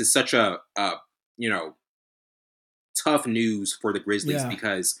obviously this is such a you know tough news for the Grizzlies Yeah.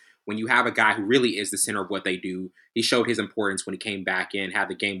 because when you have a guy who really is the center of what they do, he showed his importance when he came back in, had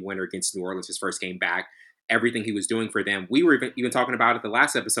the game winner against New Orleans, his first game back, everything he was doing for them. We were even talking about it the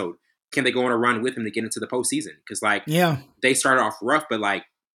last episode. Can they go on a run with him to get into the postseason? Because like Yeah. they started off rough, but like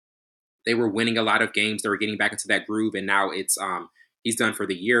they were winning a lot of games. They were getting back into that groove, and now it's he's done for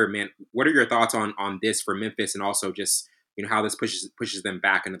the year. Man, what are your thoughts on this for Memphis, and also just how this pushes them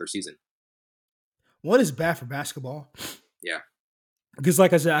back another season? One is bad for basketball. Yeah. Because,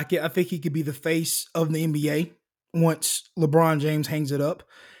 like I said, I think he could be the face of the NBA once LeBron James hangs it up.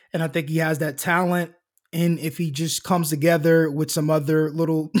 And I think he has that talent. And if he just comes together with some other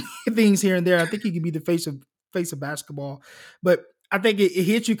little things here and there, I think he could be the face of basketball. But I think it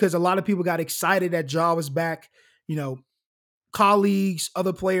hits you because a lot of people got excited that Ja was back. You know, colleagues,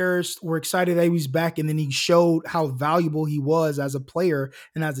 other players were excited that he was back, and then he showed how valuable he was as a player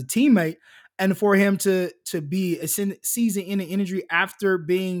and as a teammate. And for him to be a season-ending injury after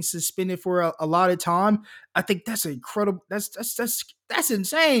being suspended for a lot of time, I think that's incredible. That's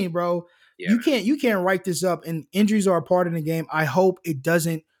insane, bro. Yeah. You can't write this up. And injuries are a part of the game. I hope it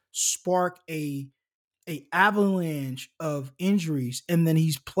doesn't spark a avalanche of injuries, and then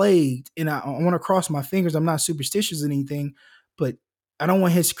he's plagued. And I want to cross my fingers. I'm not superstitious or anything, but I don't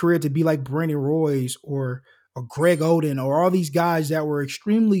want his career to be like Brandon Roy's or Greg Oden or all these guys that were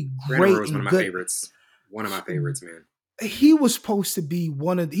extremely Brandon great Roy is and one of my good. favorites. One of my favorites, man. He was supposed to be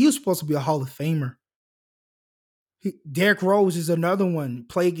a Hall of Famer. Derrick Rose is another one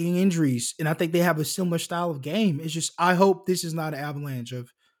plaguing injuries, and I think they have a similar style of game. It's just I hope this is not an avalanche of.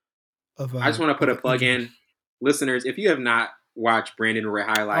 I just want to put a plug injuries. in, listeners. If you have not watched Brandon Roy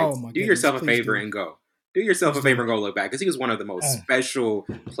highlights, Oh my do goodness, yourself a please favor do. and go. Do yourself Please a favor do. and go look back because he was one of the most special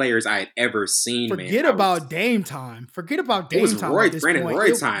players I had ever seen. Forget man, about Dame time. Forget about Dame it was time. Roy, At this Brandon point.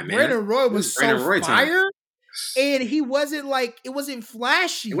 Roy time, man. Brandon Roy was Brandon so Roy time. fire, and he wasn't like it wasn't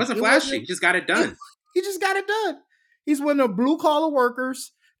flashy. It wasn't flashy. He just got it done. He just got it done. He's one of the blue collar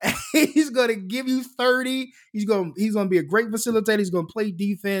workers. He's gonna give you 30. He's gonna be a great facilitator. He's gonna play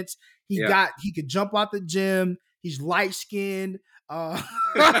defense. He could jump out the gym. He's light skinned. Oh,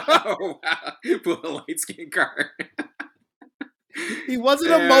 wow. Pull a light skin card. He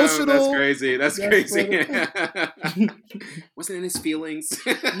wasn't emotional. That's crazy. That's crazy. Wasn't in his feelings.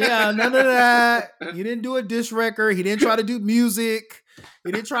 Yeah, none of that. He didn't do a diss record. He didn't try to do music.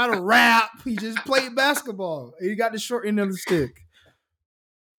 He didn't try to rap. He just played basketball. He got the short end of the stick.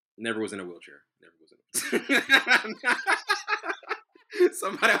 Never was in a wheelchair.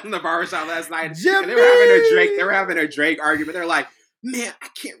 Somebody on the barbershop last night, and they were having a Drake argument. They're like, "Man, I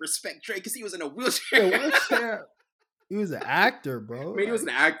can't respect Drake because he was in a wheelchair." He was an actor, bro. I mean, he was an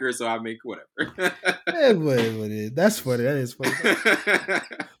actor, so I mean, whatever. That's funny. That is funny.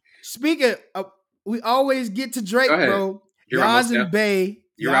 Speaking of, we always get to Drake, bro. Yaz and Bay.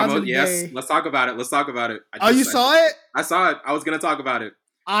 Yes, let's talk about it. You saw it? I saw it. I was going to talk about it.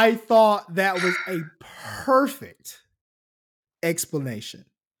 I thought that was a perfect explanation.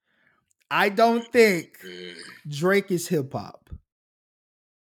 I don't think Drake is hip hop.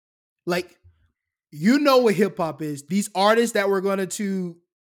 Like, you know what hip hop is. These artists that we're going to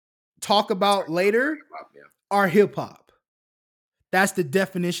talk about later are hip hop. That's the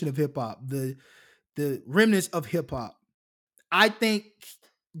definition of hip hop. The remnants of hip hop. I think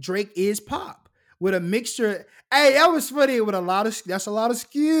Drake is pop with a mixture. Hey, that was funny with that's a lot of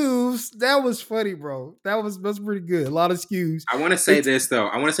skews. That was funny, bro. That's pretty good. A lot of skews. I want to say this though.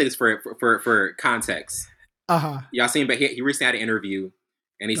 I want to say this for context. Y'all seen, but he recently had an interview,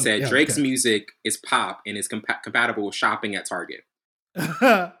 and he said Drake's music is pop and is compatible with shopping at Target.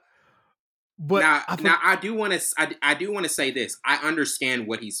 But now I do want to say this. I understand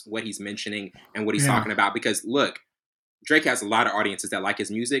what he's mentioning and what he's talking about, because look, Drake has a lot of audiences that like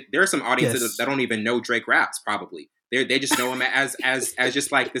his music. There are some audiences that don't even know Drake raps. Probably they just know him as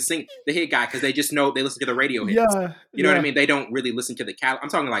just like the hit guy, because they just know, they listen to the radio hits. You know what I mean? They don't really listen to the I'm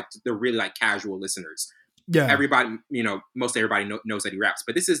talking like the really like casual listeners. Yeah, everybody, most everybody knows that he raps.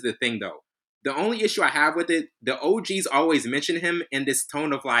 But this is the thing though. The only issue I have with it, the OGs always mention him in this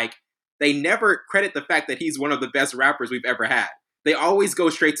tone of like, they never credit the fact that he's one of the best rappers we've ever had. They always go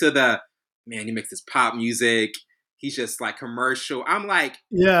straight to man, he makes this pop music. He's just like commercial. I'm like,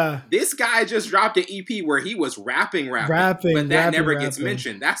 Yeah. this guy just dropped an EP where he was rapping, but that never gets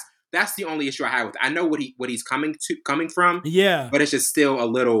mentioned. That's the only issue I have with it. I know what he's coming from, Yeah. but it's just still a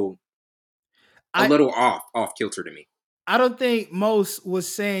little off kilter to me. I don't think Mos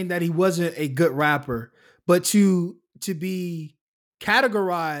was saying that he wasn't a good rapper, but to be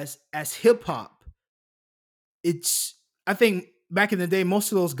categorized as hip hop, it's I think back in the day,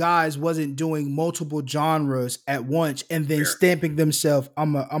 most of those guys wasn't doing multiple genres at once and then Fair. stamping themselves,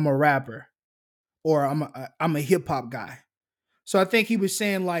 I'm a rapper or I'm a hip hop guy. So I think he was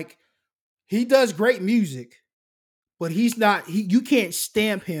saying like he does great music, but he's not you can't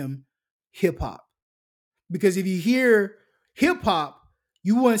stamp him hip hop. Because if you hear hip hop,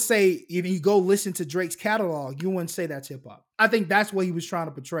 you wouldn't say, if you go listen to Drake's catalog, you wouldn't say that's hip hop. I think that's what he was trying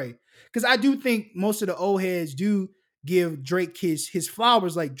to portray. Because I do think most of the old heads do give Drake his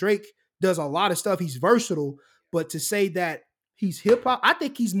flowers. Like Drake does a lot of stuff. He's versatile. But to say that he's hip hop, I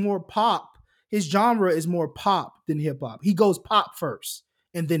think he's more pop. His genre is more pop than hip hop. He goes pop first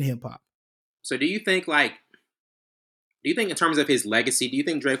and then hip hop. So do you think in terms of his legacy, do you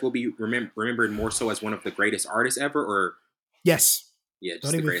think Drake will be remembered more so as one of the greatest artists ever, or yes? Yeah, just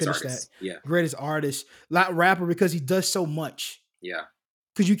don't the even greatest finish artist. that. Yeah, greatest artist, not rapper, because he does so much. Yeah,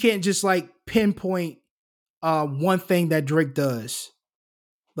 because you can't just like pinpoint one thing that Drake does.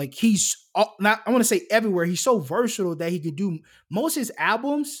 Like he's not, I want to say everywhere. He's so versatile that he could do most of his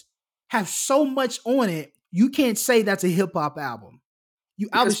albums have so much on it. You can't say that's a hip hop album. You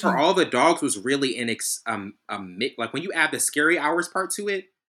because obviously For All the Dogs was really like when you add the Scary Hours part to it,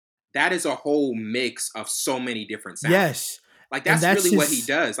 that is a whole mix of so many different sounds. Yes. Like that's really what he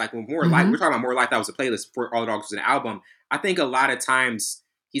does. Like when More Life, we're talking about More Life, that was a playlist. For All the Dogs was an album. I think a lot of times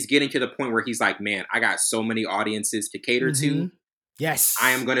he's getting to the point where he's like, man, I got so many audiences to cater to. Yes.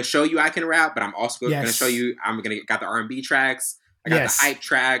 I am going to show you I can rap, but I'm also going to show you got the R&B tracks. I got the hype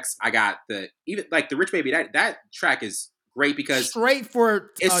tracks. I got even like the Rich Baby. That track is great because straight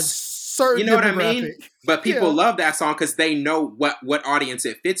for a certain, you know what I mean. But people love that song because they know what audience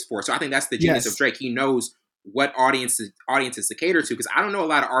it fits for. So I think that's the genius of Drake. He knows what audiences to cater to. Because I don't know a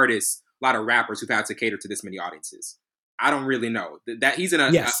lot of artists, a lot of rappers who've had to cater to this many audiences. I don't really know that he's in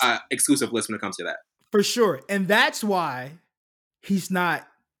a exclusive list when it comes to that. For sure, and that's why he's not.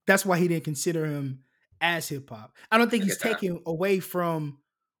 That's why he didn't consider him as hip hop. I don't think he's taking away from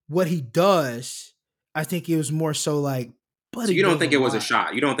what he does. I think it was more so like. But so you don't think it was a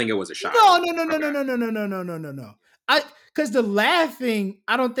shot? You don't think it was a shot? No. Because the laughing,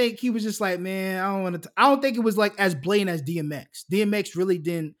 I don't think he was just like, man, I don't want to. I don't think it was like as blatant as DMX. DMX really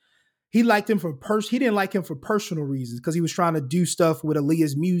didn't. He liked him he didn't like him for personal reasons because he was trying to do stuff with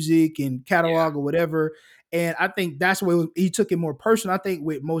Aaliyah's music and catalog or whatever. And I think that's why he took it more personal. I think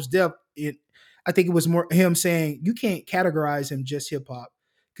with Mos Def, I think it was more him saying you can't categorize him just hip hop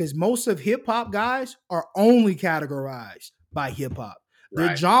because most of hip hop guys are only categorized by hip hop.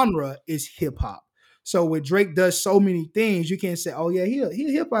 Their genre is hip hop. So when Drake does so many things, you can't say, "Oh yeah, he a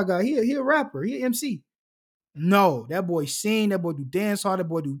hip hop guy. He a rapper. He an MC." No, that boy sing. That boy do dance hall. That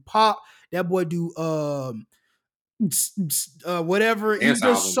boy do pop. That boy do whatever. Dance he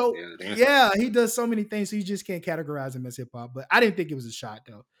does album. He does so many things. So you just can't categorize him as hip hop. But I didn't think it was a shot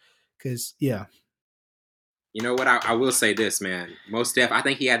though, because You know what? I will say this, man. Mos Def, I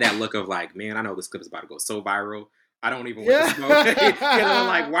think he had that look of like, man, I know this clip is about to go so viral. I don't even want to smoke.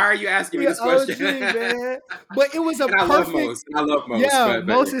 Like, why are you asking me this question? Man. But it was a perfect. I love Mos. Yeah,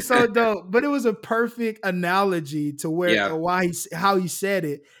 Mos is so dope. But it was a perfect analogy to how he said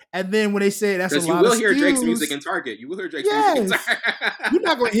it. And then when they said that's a lot of you will hear Drake's music in Target. You will hear Drake's music in Target. You're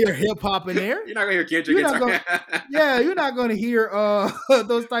not going to hear hip hop in there. You're not going to hear Kendrick in Target. You're not going to hear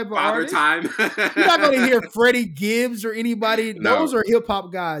those type of Father artists. Time. You're not going to hear Freddie Gibbs or anybody. No. Those are hip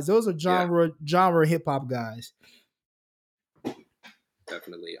hop guys. Those are genre hip hop guys.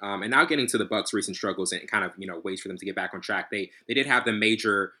 Definitely. And now getting to the Bucks' recent struggles and kind of, ways for them to get back on track. They did have the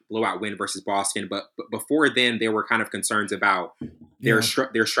major blowout win versus Boston, but before then there were kind of concerns about they're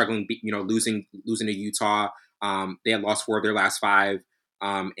struggling, losing to Utah. They had lost 4 of their last 5.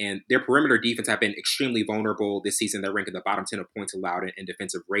 And their perimeter defense have been extremely vulnerable this season. They're ranked in the bottom 10 of points allowed in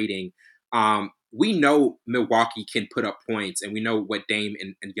defensive rating. We know Milwaukee can put up points, and we know what Dame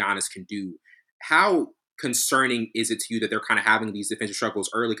and Giannis can do. How concerning is it to you that they're kind of having these defensive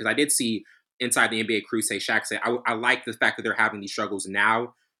struggles early? Because I did see inside the NBA crew Shaq say, I like the fact that they're having these struggles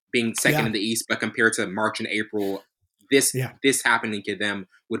now, being second in the East, but compared to March and April, this happening to them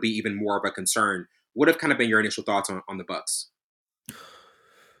would be even more of a concern. What have kind of been your initial thoughts on the Bucks?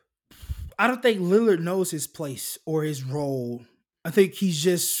 I don't think Lillard knows his place or his role. I think he's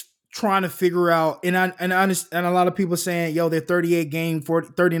just trying to figure out, and a lot of people saying, yo, they're 38 game, 40,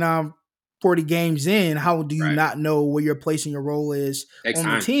 39, 40 games in. How do you Right. not know where your place and your role is Takes on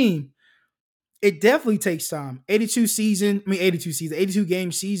time. the team? It definitely takes time. 82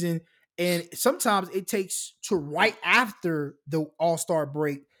 game season. And sometimes it takes to right after the All-Star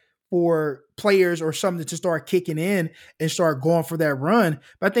break for players or something to start kicking in and start going for that run.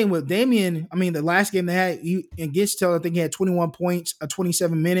 But I think with Damian, the last game they had against Taylor, I think he had 21 points,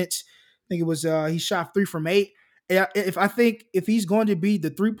 27 minutes. I think it was he shot 3 from 8. If he's going to be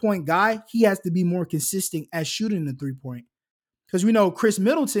the 3-point guy, he has to be more consistent at shooting the 3-point. Because we know Chris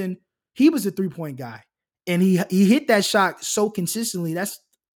Middleton, he was a 3-point guy. And he hit that shot so consistently. That's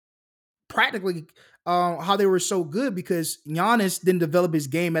practically how they were so good, because Giannis didn't develop his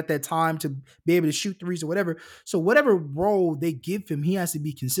game at that time to be able to shoot threes or whatever. So whatever role they give him, he has to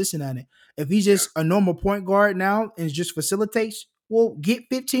be consistent at it. If he's just a normal point guard now and just facilitates, well, get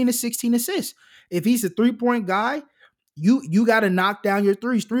 15 to 16 assists. If he's a 3-point guy, you got to knock down your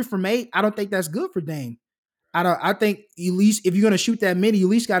threes. 3 from 8, I don't think that's good for Dame. I think at least if you're going to shoot that many, you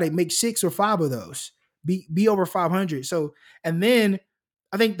at least got to make 6 or 5 of those. Be over 500. So, and then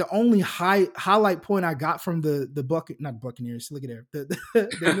I think the only highlight point I got from the not Buccaneers, look at there,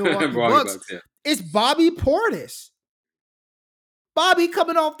 the Milwaukee Bucks, is Bobby Portis. Bobby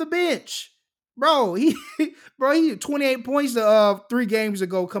coming off the bench, bro. He 28 points 3 games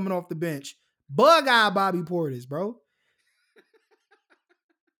ago coming off the bench. Bug eye Bobby Portis, bro.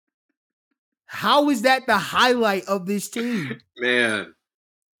 How is that the highlight of this team? Man.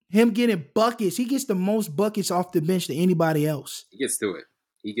 Him getting buckets. He gets the most buckets off the bench than anybody else. He gets to it,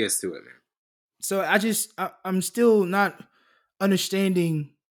 man. So I'm still not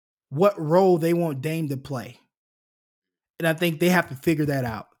understanding what role they want Dame to play. And I think they have to figure that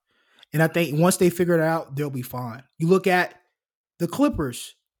out. And I think once they figure it out, they'll be fine. You look at the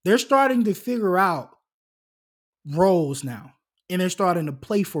Clippers. They're starting to figure out roles now. And they're starting to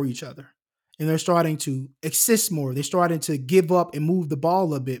play for each other. And they're starting to assist more. They're starting to give up and move the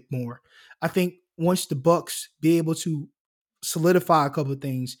ball a bit more. I think once the Bucks be able to solidify a couple of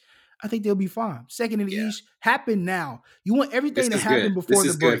things, I think they'll be fine. Second in the East, happen now. You want everything to happen before the break.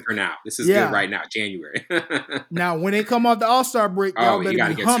 This is good for now. This is good right now, January. Now, when they come off the All-Star break, y'all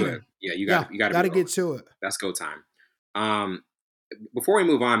better be humming. Yeah, you got to get to it. That's go time. Before we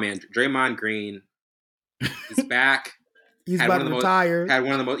move on, man, Draymond Green is back. He's about to retire. Had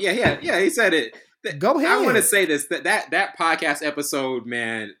one of the most. Yeah. He said it. Go ahead. I want to say this. That podcast episode,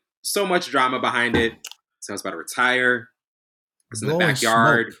 man, so much drama behind it. So I was about to retire. I was in the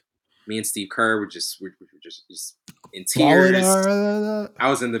backyard. Smoke. Me and Steve Kerr were just in tears. I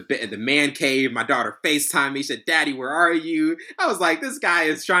was in the man cave. My daughter FaceTimed me. She said, "Daddy, where are you?" I was like, this guy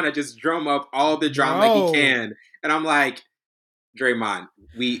is trying to just drum up all the drama he can. And I'm like, Draymond,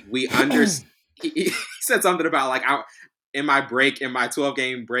 we understand. He said something about like, in my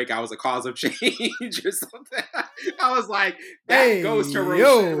 12-game break, I was a cause of change or something. I was like, that goes to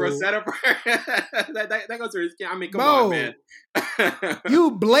Rosetta. that goes to his. I mean, come on, man.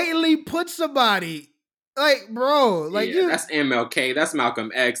 You blatantly put somebody like, bro, like that's MLK. That's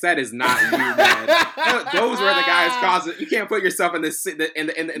Malcolm X. That is not you, man. Those were the guys causing. You can't put yourself in the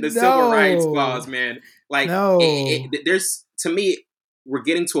civil rights clause, man. Like, there's, to me, we're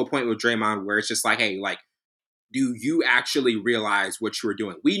getting to a point with Draymond where it's just like, hey, like, do you actually realize what you're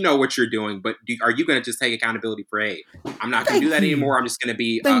doing? We know what you're doing, but are you going to just take accountability for, hey, I'm not going to do that anymore. I'm just going to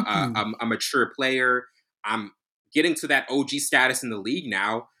be a mature player. I'm getting to that OG status in the league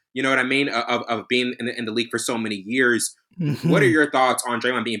now. You know what I mean? Of being in the league for so many years. Mm-hmm. What are your thoughts on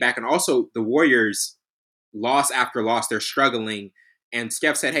Draymond being back? And also the Warriors, loss after loss, they're struggling. And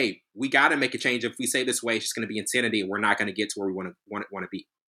Steph said, hey, we got to make a change. If we stay this way, it's just going to be insanity. And we're not going to get to where we want to be.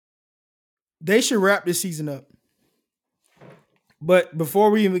 They should wrap this season up. But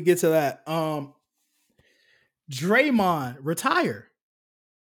before we even get to that, Draymond, retire.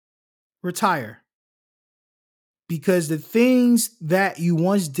 Because the things that you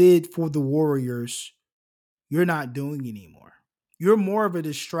once did for the Warriors, you're not doing anymore. You're more of a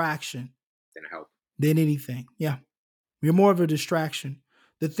distraction than anything. Yeah. You're more of a distraction.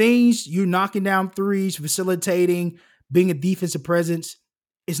 The things you're knocking down threes, facilitating, being a defensive presence,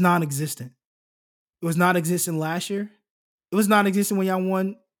 is non-existent. It was non-existent last year. It was non-existent when y'all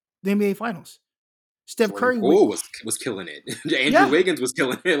won the NBA Finals. Steph Curry was killing it. Andrew Wiggins was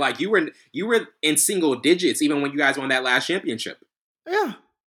killing it. Like you were in single digits even when you guys won that last championship. Yeah.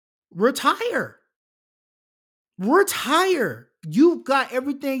 Retire. You got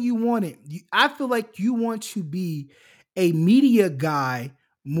everything you wanted. I feel like you want to be a media guy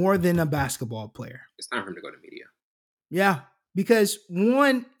more than a basketball player. It's time for him to go to media. Yeah. Because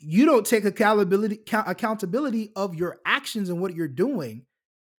one, you don't take accountability of your actions and what you're doing.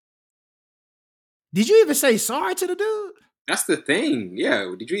 Did you even say sorry to the dude? That's the thing.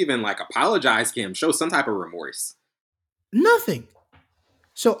 Yeah. Did you even like apologize to him? Show some type of remorse. Nothing.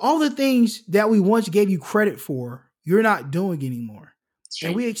 So all the things that we once gave you credit for, you're not doing anymore.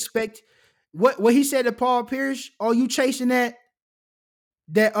 And we expect what he said to Paul Pierce, oh, you chasing that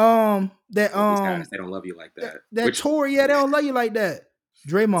they don't love you like that. That Tory, yeah, they don't love you like that.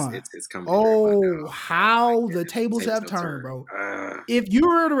 Draymond. It's coming. Oh, how the tables have turned, bro. If you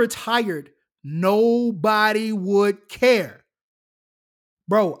were retired, nobody would care.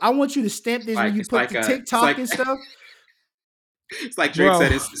 Bro, I want you to stamp this when you put the TikTok and stuff. It's like Drake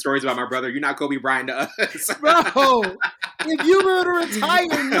said his stories about my brother. You're not Kobe Bryant to us. Bro, if you were to retire,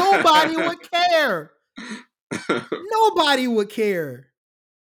 nobody would care. Nobody would care.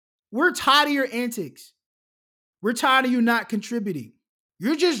 We're tired of your antics. We're tired of you not contributing.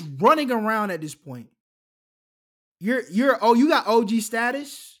 You're just running around at this point. You got OG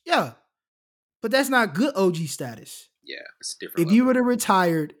status? Yeah. But that's not good OG status. Yeah, it's different. If you were to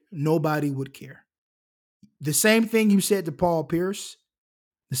retired, nobody would care. The same thing you said to Paul Pierce,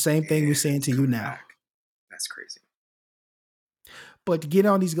 the same thing we're saying to you now. Back. That's crazy. But to get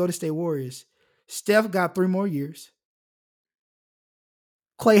on these Golden State Warriors, Steph got 3 more years.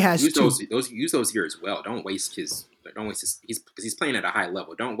 Clay has use 2. Use those years well. Don't waste his. He's playing at a high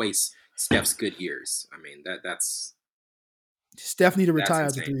level. Don't waste Steph's good years. I mean that's. Steph need to retire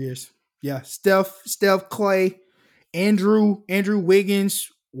after 3 years. Yeah, Steph, Clay, Andrew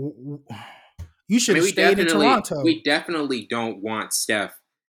Wiggins. You should have stayed in Toronto. We definitely don't want Steph.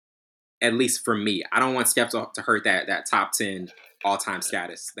 At least for me, I don't want Steph to hurt that top 10 all-time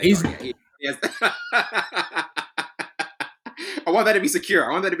status. I want that to be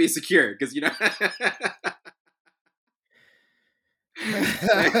secure. Because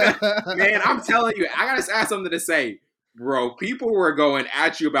man, I'm telling you, I gotta have something to say, bro. People were going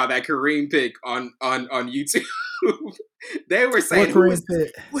at you about that Kareem pick on YouTube. They were saying,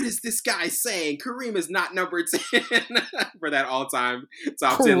 what is this guy saying? Kareem is not number 10 for that all-time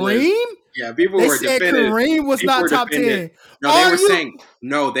top 10 list. Yeah, people were defending. Kareem was not top 10.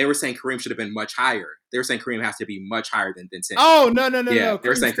 No, they were saying Kareem should have been much higher. They were saying Kareem has to be much higher than 10. Oh, no. Yeah, they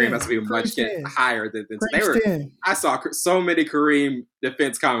were saying Kareem has to be much higher than 10. I saw so many Kareem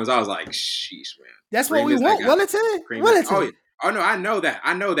defense comments. I was like, sheesh, man. That's Kareem what we want. Wellington. Oh, no, I know that.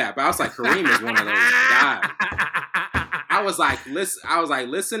 But I was like, Kareem is one of those guys. I was like,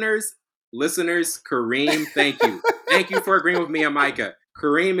 listeners, Kareem, thank you. Thank you for agreeing with me and Micah.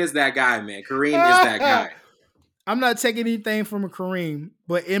 Kareem is that guy, man. Kareem is that guy. I'm not taking anything from a Kareem,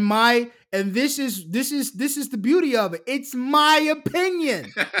 but this is the beauty of it. It's my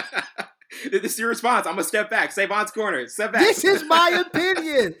opinion. This is your response. I'm gonna step back. Savon's corner. Step back. This is my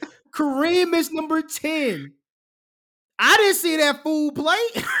opinion. Kareem is number 10. I didn't see that fool play.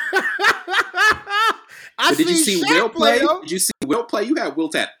 Did you see Wilt play? Did you see Wilt play? You had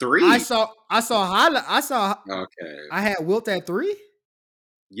Wilt at 3. I saw highlight. Okay. I had Wilt at 3.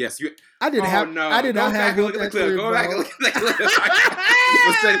 Yes, you. I did not have Wilt at 3. Go back and look at the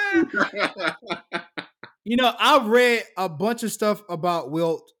clip. I read a bunch of stuff about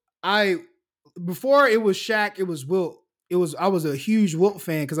Wilt. Before it was Shaq, it was Wilt. I was a huge Wilt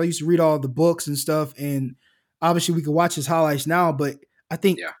fan because I used to read all the books and stuff, and obviously we can watch his highlights now. But I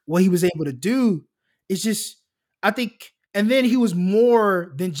think what he was able to do is just, and then he was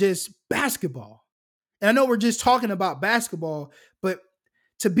more than just basketball. And I know we're just talking about basketball, but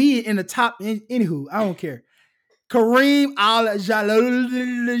to be in the top, anywho, I don't care. Kareem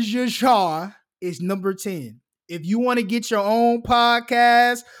Al-Jabbar is number 10. If you want to get your own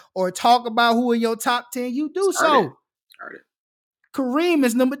podcast or talk about who in your top 10, you do so. Kareem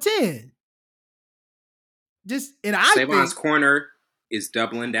is number 10. Savon's corner is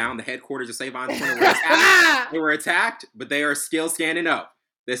doubling down. The headquarters of Savon's corner were attacked, but they are still standing up.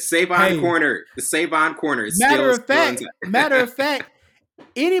 The Savon corner is matter of fact,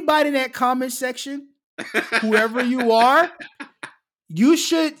 anybody in that comment section, whoever you are, you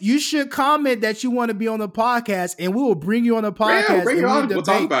should comment that you want to be on the podcast, and we will bring you on the podcast. Yeah, bring it on. We'll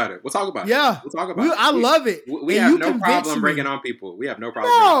talk about it. Yeah, I love it. We have no problem bringing on people. We have no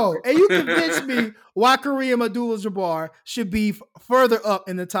problem. No, and you convinced me why Kareem Abdul-Jabbar should be further up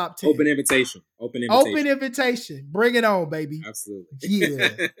in the top 10. Open invitation. Bring it on, baby. Absolutely. Yeah.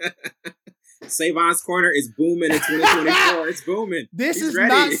 Savon's corner is booming in 2024. It's booming. This is ready.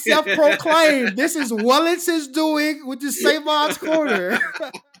 Not self-proclaimed. This is Wellington's doing with the Savon's corner.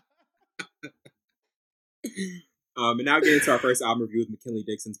 And now getting to our first album review with McKinley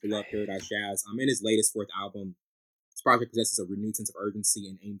Dixon's beloved Paradise Jazz. In his latest 4th album, This project possesses a renewed sense of urgency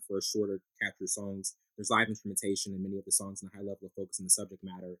and aimed for shorter, captured songs. There's live instrumentation in many of the songs and a high level of focus on the subject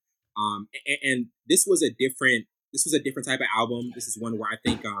matter. And this was a different type of album. This is one where I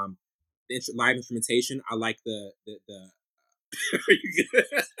think the live instrumentation. I like the. Are you good?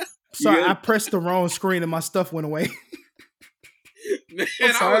 Sorry, I pressed the wrong screen and my stuff went away. Man,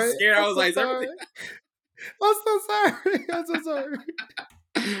 I was scared. I was like, sorry. I'm so sorry. I'm so sorry.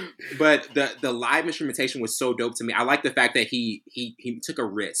 But the live instrumentation was so dope to me. I like the fact that he took a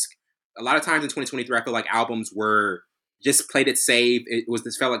risk. A lot of times in 2023, I feel like albums were just played it safe.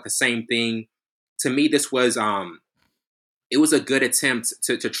 This felt like the same thing. To me, this was it was a good attempt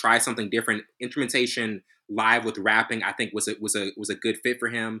to try something different. Instrumentation live with rapping, I think was a good fit for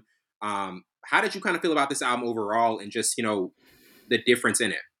him. How did you kind of feel about this album overall, and just the difference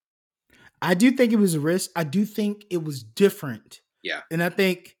in it? I do think it was a risk. I do think it was different. Yeah. And I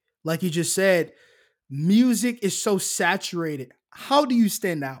think, like you just said, music is so saturated. How do you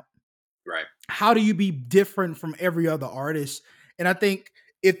stand out? Right. How do you be different from every other artist? And I think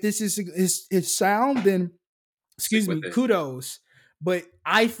if this is his sound, then excuse me, kudos. But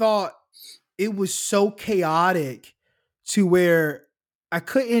I thought it was so chaotic to where I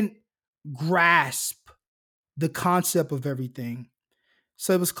couldn't grasp the concept of everything.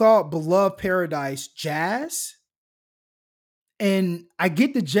 So it was called Beloved Paradise Jazz. And I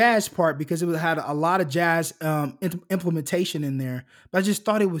get the jazz part because it had a lot of jazz implementation in there. But I just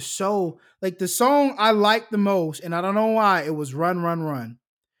thought it was so, like, the song I liked the most, and I don't know why, it was Run, Run, Run.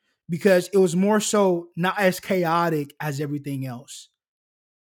 Because it was more so not as chaotic as everything else.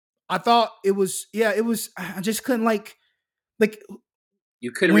 I thought it was, I just couldn't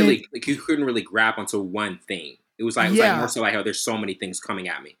you couldn't really grab onto one thing. It was like more so like, oh, there's so many things coming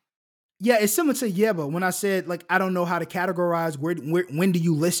at me. Yeah, it's similar to Yeba when I said, like, I don't know how to categorize when do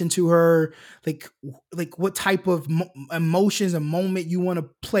you listen to her, like what type of emotions and moment you want to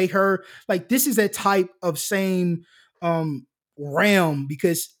play her. Like, this is a type of same realm,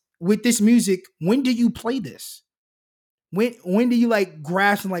 because with this music, when do you play this? When do you like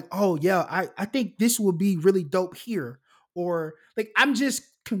grasp and like, oh yeah, I think this will be really dope here, or like I'm just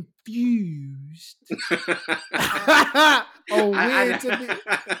confused.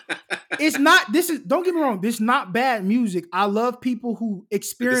 It's not. This is. Don't get me wrong. This is not bad music. I love people who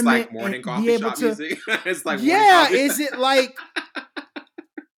experiment it's like morning and coffee be able shop to. Music. It's like Is it like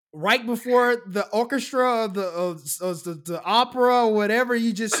right before the orchestra of the opera or whatever?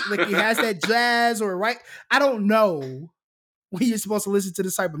 You just like it has that jazz or right. I don't know when you're supposed to listen to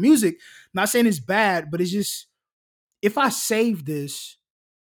this type of music. Not saying it's bad, but it's just if I save this,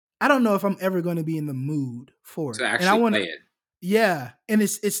 I don't know if I'm ever going to be in the mood for it. To actually and I want to play it. Yeah, and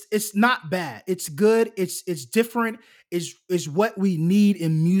it's not bad. It's good. It's different. Is what we need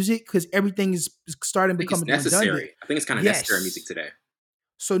in music, because everything is starting to become necessary. Redundant. I think it's kind of necessary music today.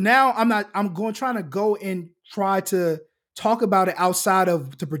 So now I'm trying to go and try to talk about it outside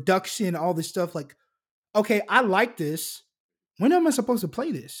of the production, all this stuff. Like, okay, I like this. When am I supposed to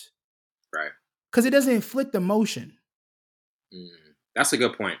play this? Right. Because it doesn't inflict emotion. That's a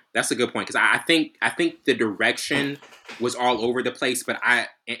good point. Because I think the direction was all over the place, but I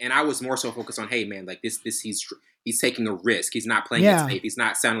was more so focused on, hey man, like this he's taking a risk. He's not playing it safe. He's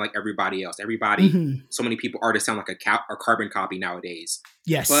not sounding like everybody else. So many artists sound like a carbon copy nowadays.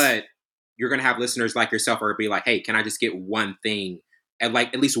 Yes. But you're gonna have listeners like yourself or be like, hey, can I just get one thing and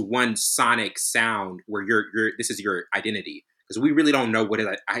like at least one sonic sound where this is your identity? Because we really don't know what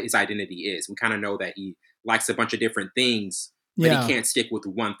his identity is. We kind of know that he likes a bunch of different things, but he can't stick with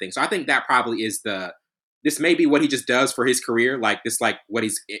one thing. So I think that probably is this may be what he just does for his career, like this, like what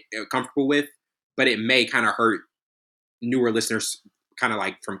he's comfortable with, but it may kind of hurt newer listeners kind of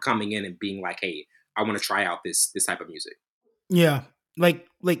like from coming in and being like, hey, I want to try out this type of music. Yeah. Like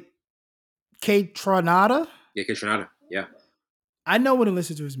K Tronada? Yeah, K Tronada. Yeah. I know when to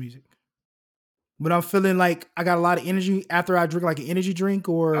listen to his music. When I'm feeling like I got a lot of energy after I drink like an energy drink,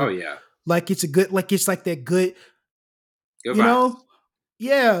 or like it's a good, like it's like that good you vibes.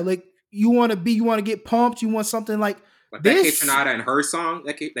 Yeah, like you want to get pumped. You want something like this. That K Tronada and her song.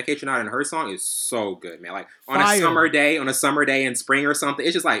 That K Tronada and her song is so good, man. Like on a summer day in spring or something.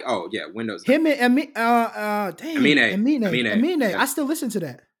 It's just like, oh yeah, Windows. Him and Amine. Yeah. I still listen to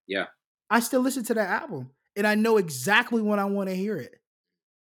that. Yeah, I still listen to that album, and I know exactly when I want to hear it.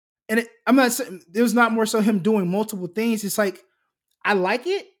 And I'm not saying it was not more so him doing multiple things. It's like I like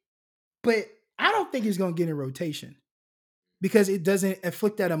it, but I don't think it's gonna get in rotation, because it doesn't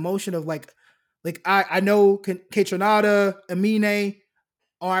inflict that emotion of like I know K Tronada, Amine.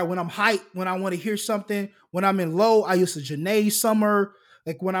 All right, when I'm hyped, when I want to hear something, when I'm in low, I used to Janae Summer.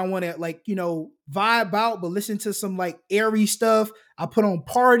 Like when I want to like, vibe out, but listen to some like airy stuff, I put on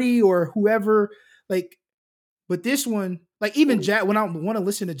Party or whoever. Like, but this one, like even jazz, when I want to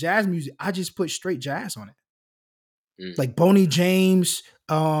listen to jazz music, I just put straight jazz on it. Like Boney James.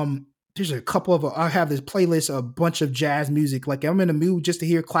 There's a couple of I have this playlist, a bunch of jazz music. Like I'm in the mood just to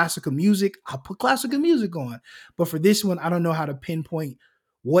hear classical music, I'll put classical music on. But for this one, I don't know how to pinpoint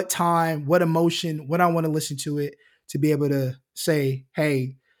what time, what emotion, when I want to listen to it to be able to say,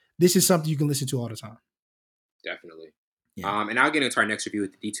 hey, this is something you can listen to all the time. Definitely. Yeah. And I'll get into our next review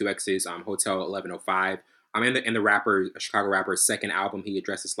with the D2X's Hotel 1105. In the rapper, Chicago rapper's second album, he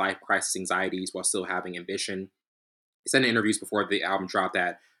addressed his life crisis anxieties while still having ambition. He said in interviews before the album dropped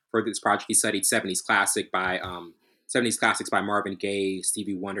that for this project he studied 70s classics by Marvin Gaye,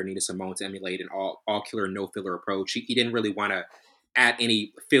 Stevie Wonder, Nina Simone to emulate an all killer, no filler approach. He didn't really want to add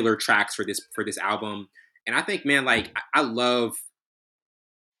any filler tracks for this album. And I think, man, like I love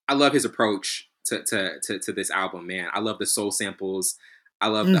his approach to this album, man. I love the soul samples. I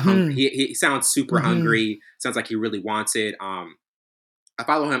love the hungry. He sounds super hungry. Sounds like he really wants it. I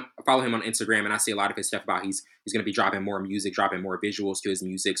follow him on Instagram, and I see a lot of his stuff about he's going to be dropping more music, dropping more visuals to his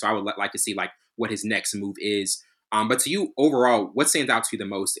music. So I would like to see like what his next move is. But to you overall, what stands out to you the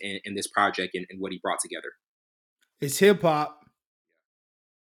most in this project and what he brought together? It's hip hop.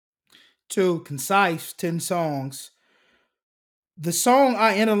 2 concise 10 songs. The song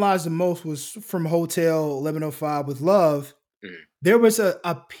I analyzed the most was from Hotel 1105 with Love. There was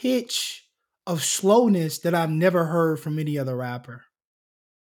a pitch of slowness that I've never heard from any other rapper.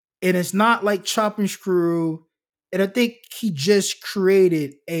 And it's not like Chop and Screw. And I think he just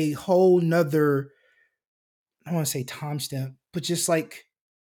created a whole nother, I don't want to say timestamp, but just like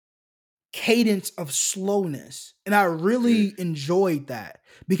cadence of slowness. And I really enjoyed that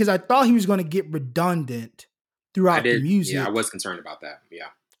because I thought he was going to get redundant throughout the music. Yeah, I was concerned about that. Yeah.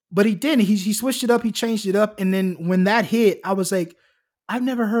 But he didn't. He switched it up. He changed it up. And then when that hit, I was like, I've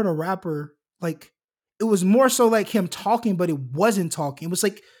never heard a rapper like, it was more so like him talking, but it wasn't talking. It was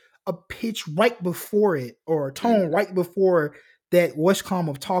like a pitch right before it or a tone right before that West Calm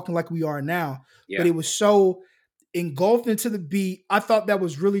of talking like we are now. Yeah. But it was so engulfed into the beat. I thought that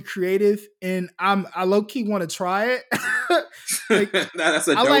was really creative, and I low key want to try it. Like, that's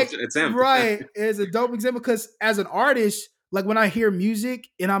a dope example, right? It's a dope example because as an artist, like when I hear music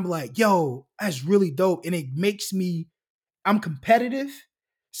and I'm like, "Yo, that's really dope," and it makes me, I'm competitive,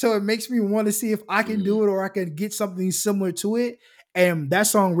 so it makes me want to see if I can do it or I can get something similar to it. And that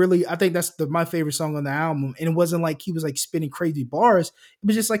song really, I think that's my favorite song on the album. And it wasn't like he was like spinning crazy bars. It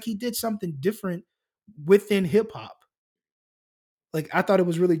was just like he did something different within hip hop. Like I thought it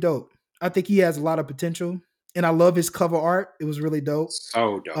was really dope. I think he has a lot of potential, and I love his cover art. It was really dope.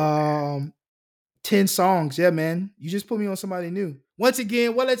 So dope. 10 songs, yeah, man. You just put me on somebody new. Once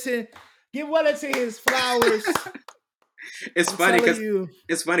again, give Wellington his flowers. It's funny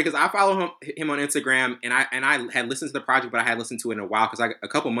because I follow him on Instagram, and I had listened to the project, but I had listened to it in a while because a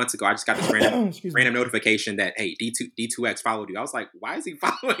couple months ago I just got this random notification that hey, D2X followed you. I was like, why is he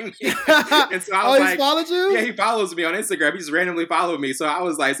following me? And so I was he followed you? Yeah, he follows me on Instagram. He just randomly followed me. So I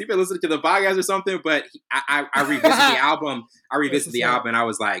was like, has he been listening to the podcast or something? But I revisited the album. And I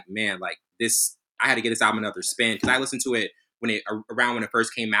was like, man, like this. I had to get this album another spin because I listened to it around when it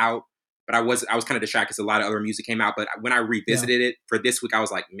first came out. But I was kind of distracted because a lot of other music came out. But when I revisited it for this week, I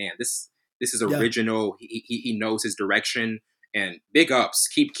was like, man, this is original. He knows his direction, and big ups.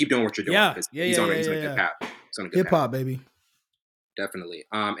 Keep doing what you're doing. He's on a good path. He's on a good hip hop, baby. Definitely.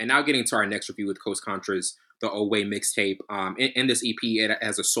 And now getting to our next review with Coast Contra's The Old Way mixtape. In this EP, it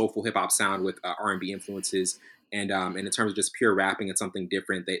has a soulful hip hop sound with R&B influences. And in terms of just pure rapping and something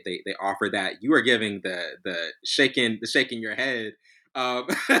different, they offer that. You are giving the shaking your head.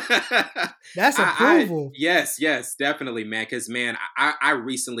 That's approval. Yes, definitely, man. Because man, I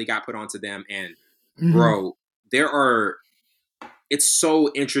recently got put onto them, and bro, it's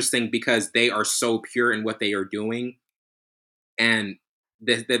so interesting because they are so pure in what they are doing. And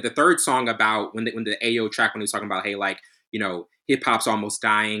the third song about when the AO track when he was talking about, hey, like, you know, hip hop's almost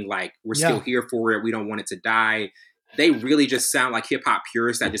dying, like we're still here for it, we don't want it to die. They really just sound like hip hop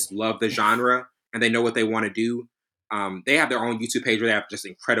purists that just love the genre and they know what they want to do. They have their own YouTube page where they have just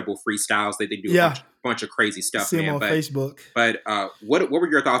incredible freestyles. They do a bunch of crazy stuff, see man. On Facebook. But what were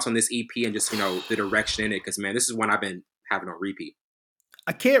your thoughts on this EP and just, you know, the direction in it? Because man, this is one I've been having on repeat.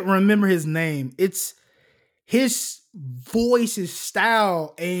 I can't remember his name. It's his voice, his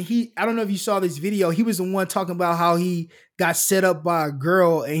style, and I don't know if you saw this video. He was the one talking about how he got set up by a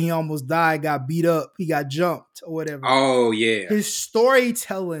girl and he almost died, got beat up, he got jumped or whatever. Oh yeah. His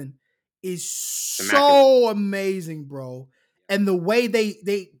storytelling is so amazing, bro. and the way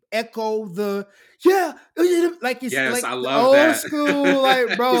they echo the like it's Yes, like I the love old that. school,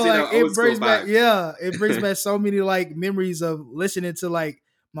 like bro, It's, like old it school brings back, vibe. it brings back so many like memories of listening to like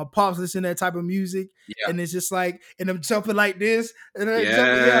my pops listening to that type of music, Yeah. and it's just like, and I'm jumping like this, and then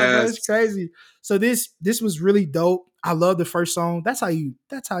jumping, bro, it's Yes. crazy. So this was really dope. I love the first song. You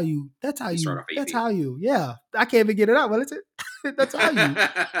start off AP. Yeah. I can't even get it out. What is it? That's how you.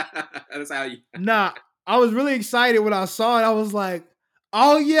 That's how you. Nah, I was really excited when I saw it. I was like,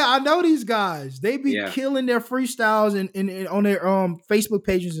 oh yeah, I know these guys. They be Yeah. killing their freestyles and on their Facebook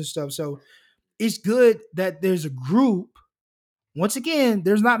pages and stuff. So it's good that there's a group. Once again,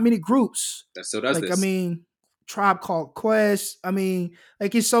 there's not many groups. That still does Like, I this. mean, Tribe Called Quest. I mean,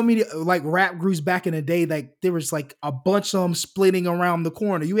 like it's so many like rap groups back in the day. Like there was like a bunch of them splitting around the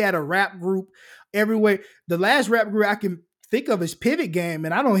corner. You had a rap group everywhere. The last rap group I can think of is Pivot Game,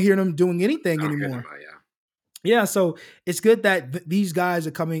 and I don't hear them doing anything I don't hear them anymore. out, yeah. Yeah, so it's good that these guys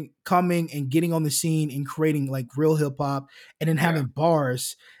are coming and getting on the scene and creating like real hip hop and then having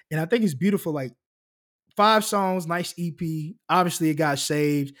bars. And I think it's beautiful. Like 5 songs, nice EP. Obviously, it got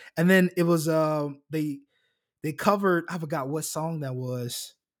saved, and then it was they covered. I forgot what song that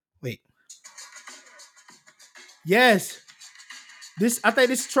was. Wait, yes, I think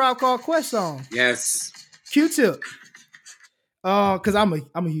this is Tribe Called Quest song. Yes. Q-Tip. Because I'm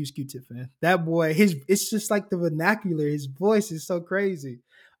a huge Q-Tip fan. That boy, it's just like the vernacular. His voice is so crazy.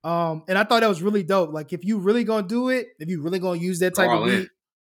 And I thought that was really dope. Like if you really gonna do it, if you really gonna use that Go type of all in. beat,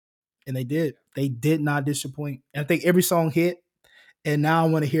 and they did. They did not disappoint. And I think every song hit. And now I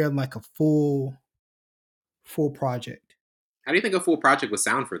want to hear like a full project. How do you think a full project would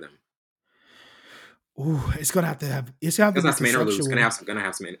sound for them? Ooh, it's gonna have to be Some interludes. conceptual. Gonna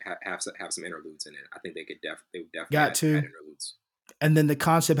have some interludes in it. I think they would definitely add interludes. And then the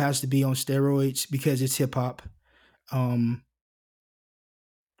concept has to be on steroids because it's hip hop. I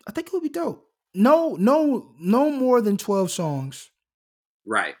think it would be dope. No more than 12 songs.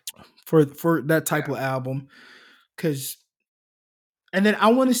 Right. For that type of album. And then I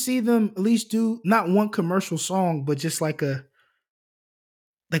want to see them at least do not one commercial song, but just like an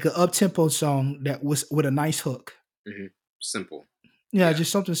up tempo song that was with a nice hook. Mm-hmm. Simple. Yeah,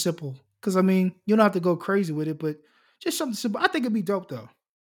 just something simple. Because I mean, you don't have to go crazy with it, but just something simple. I think it'd be dope though.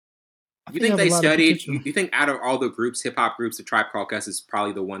 You think they studied? You think out of all the groups, hip hop groups, the Tribe Called Quest is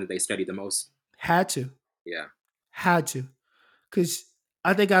probably the one that they studied the most? Had to. Yeah. Had to. Because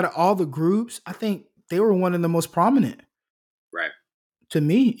I think out of all the groups, I think they were one of the most prominent. Right. To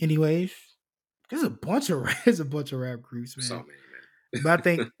me, anyways. There's a bunch of rap groups, man. So many, man. But I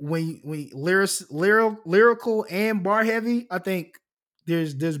think when lyrical and bar heavy, I think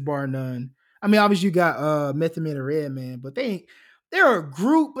there's bar none. I mean, obviously you got Method Man and Redman, but they're a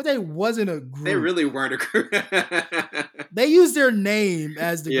group, but they wasn't a group. They really weren't a group. They used their name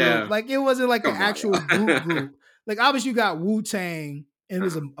as the group. Like it wasn't like an actual group. Like obviously you got Wu-Tang and it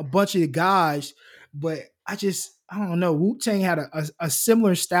was a bunch of guys, but I don't know. Wu-Tang had a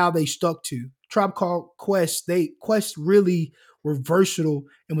similar style they stuck to. Tribe Called Quest, Quest really were versatile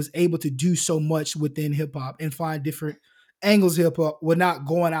and was able to do so much within hip hop and find different angles of hip hop. We're not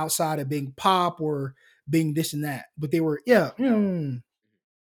going outside of being pop or being this and that, but they were definitely.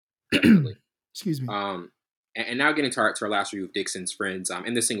 Excuse me. And now getting to our last review of Dixon's Friends.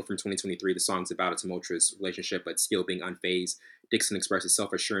 In this single from 2023, the song's about a tumultuous relationship, but still being unfazed. Dixon expresses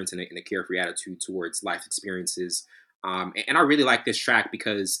self-assurance and a carefree attitude towards life experiences. And I really like this track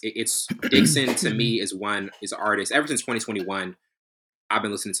because it's Dixon to me is an artist. Ever since 2021, I've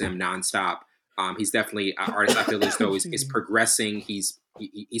been listening to him nonstop. He's definitely an artist I feel as though is progressing. He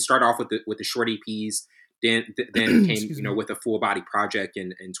started off with the short EPs, then came with a full body project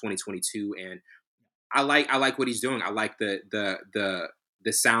in 2022, and I like what he's doing. I like the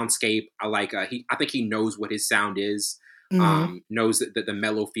soundscape. I think he knows what his sound is. Knows the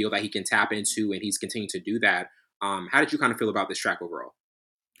mellow feel that he can tap into, and he's continuing to do that. How did you kind of feel about this track overall?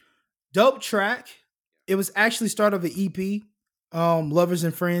 Dope track. It was actually start of an EP, Lovers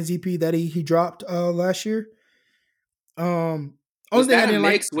and Friends EP that he dropped last year. Was that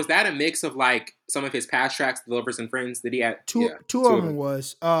a mix of like some of his past tracks, the Lovers and Friends? Did he add two of them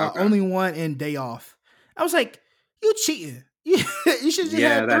was Only One and Day Off. I was like, you cheating. You should just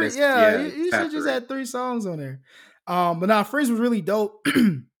had 3. You should just had 3 songs on there. But now Friends was really dope.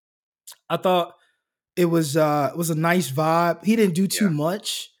 I thought it was a nice vibe. He didn't do too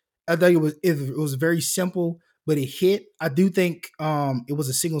much. I think it was very simple, but it hit. I do think it was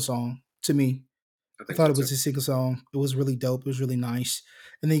a single song to me. I I think thought so it was too. a single song. It was really dope. It was really nice.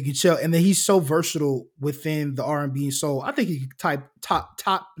 And then you can show, and then he's so versatile within the R&B and soul. I think he could type top.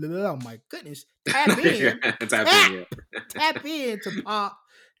 Oh my goodness, Tap in, tap, yeah. tap into pop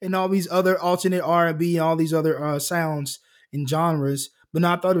and all these other alternate R&B and all these other sounds and genres. But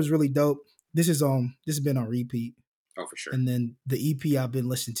no, I thought it was really dope. This has been on repeat, Oh, for sure. and then the EP I've been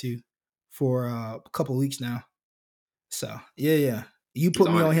listening to for a couple of weeks now. So yeah. You He's put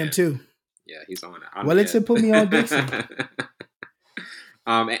me on on it, him man. too. Yeah, he's on it. Wellington put me on Dixon.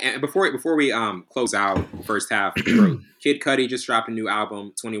 And before we close out the first half, bro, Kid Cudi just dropped a new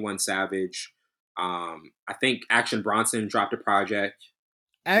album, 21 Savage. I think Action Bronson dropped a project.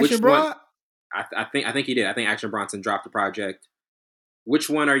 Action Which one? Bro. I think he did. I think Action Bronson dropped a project. Which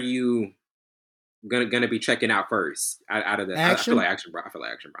one are you gonna be checking out first out of the? I feel like Action. I feel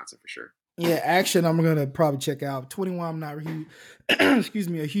like Action Bronson for sure. Yeah, Action. I'm gonna probably check out 21. I'm not really, excuse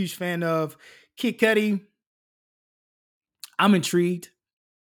me, a huge fan of Kid Cudi. I'm intrigued.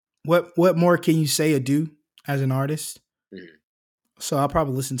 What more can you say or do as an artist? Mhm. So I'll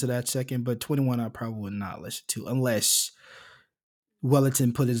probably listen to that second, but 21 I probably would not listen to unless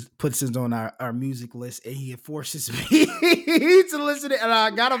Wellington puts his on our music list and he forces me to listen to it. And I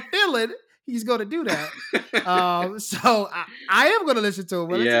got a feeling he's gonna do that. So I am gonna listen to it,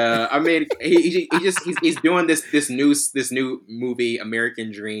 Wellington. Yeah, I mean, he's doing this new movie,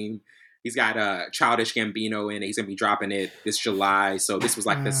 American Dream. He's got Childish Gambino in it. He's gonna be dropping it this July. So this was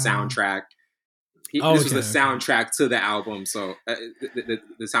like the soundtrack. This was the Okay. soundtrack to the album. So the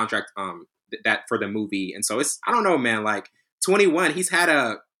soundtrack that for the movie. And so it's, I don't know, man. Like 21, he's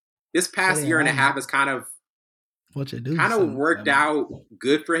had this past year and a half has What you do? kind of worked out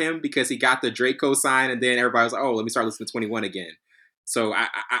good for him because he got the Draco sign, and then everybody was like, "Oh, let me start listening to 21 again." So I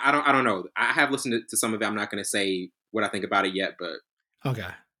don't know. I have listened to some of it. I'm not going to say what I think about it yet, but Okay.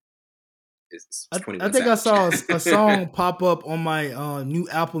 it's I 21 think I Savage. saw a song pop up on my new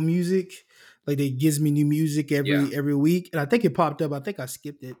Apple Music. Like it gives me new music Yeah. every week, and I think it popped up. I think I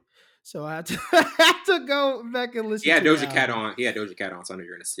skipped it, so I had to, I had to go back and listen. He had to Doja the Cat album. on. He had Doja Cat on, so I know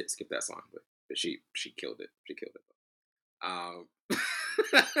you're going to skip that song, but she killed it. She killed it.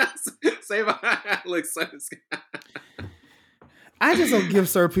 Say my looks so. I just don't give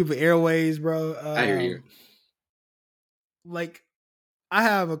certain people airways, bro. I hear you. Like I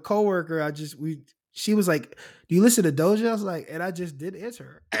have a coworker. She was like, "Do you listen to Doja?" I was like, and I just did answer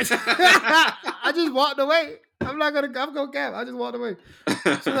her. I just walked away. I'm gonna cap. I just walked away.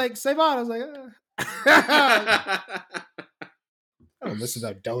 She's like, "Savon." I was like, I don't listen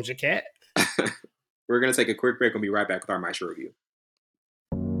to Doja Cat. We're gonna take a quick break. We'll be right back with our Maestro review.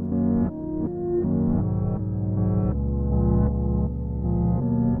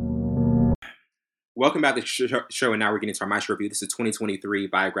 Welcome back to the show, and now we're getting to our Maestro review. This is a 2023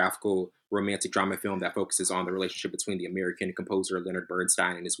 biographical romantic drama film that focuses on the relationship between the American composer Leonard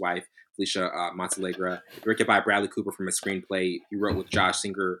Bernstein and his wife, Felicia Montelegre. Directed by Bradley Cooper from a screenplay he wrote with Josh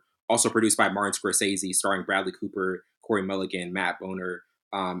Singer. Also produced by Martin Scorsese, starring Bradley Cooper, Carey Mulligan, Matt Bomer,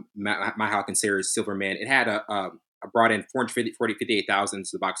 Maya Hawke, and Sarah Silverman. It had brought in 458,000 to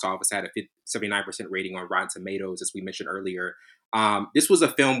the box office, had a 79% rating on Rotten Tomatoes, as we mentioned earlier. This was a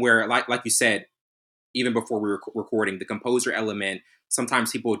film where, like you said, even before we were recording, the composer element,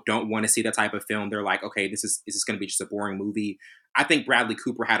 sometimes people don't want to see that type of film. They're like, okay, is this going to be just a boring movie? I think Bradley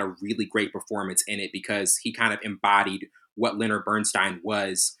Cooper had a really great performance in it because he kind of embodied what Leonard Bernstein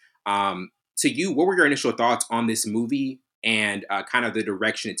was. To you, what were your initial thoughts on this movie and kind of the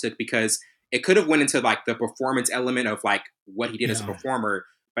direction it took? Because it could have went into like the performance element of like what he did as a performer,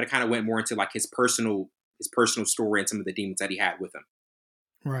 but it kind of went more into like his personal story and some of the demons that he had with him.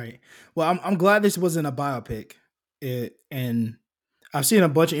 Right. Well, I'm glad this wasn't a biopic. And I've seen a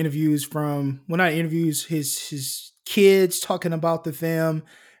bunch of interviews his kids talking about the film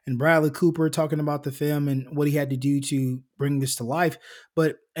and Bradley Cooper talking about the film and what he had to do to bring this to life.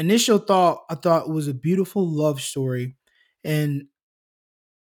 But initial thought, I thought it was a beautiful love story. And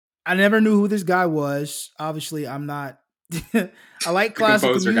I never knew who this guy was. Obviously, I'm not. I like The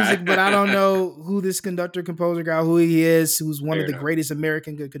classical composer music, guy. but I don't know who this conductor, composer guy, who he is, who's one of Fair the enough. greatest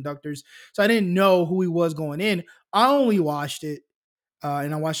American good conductors. So I didn't know who he was going in. I only watched it,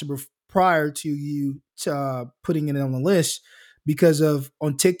 and I watched it prior to you putting it on the list because of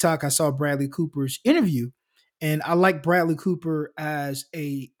on TikTok I saw Bradley Cooper's interview, and I like Bradley Cooper as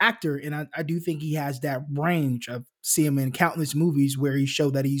a actor, and I do think he has that range. I've seen him in countless movies where he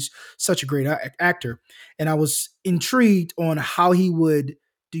showed that he's such a great actor, and I was intrigued on how he would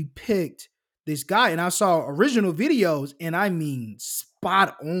depict this guy. And I saw original videos, and I mean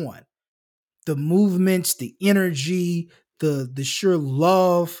spot on. The movements, the energy, the sheer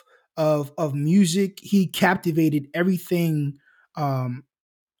love of music. He captivated everything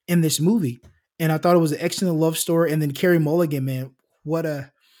in this movie, and I thought it was an excellent love story. And then Carey Mulligan, man, what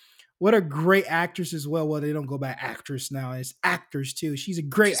a great actress as well. Well, they don't go by actress now; it's actors too. She's a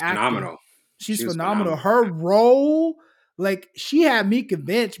great She's actor. phenomenal. She's She was phenomenal. phenomenal. Her role, like, she had me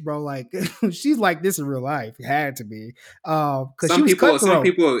convinced, bro. Like, she's like this in real life. It had to be, because she was Some cutthroat.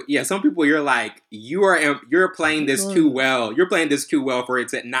 people, yeah, some people. You're like, you're playing this too well. You're playing this too well for it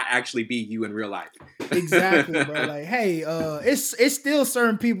to not actually be you in real life. Exactly, bro. Like, hey, it's still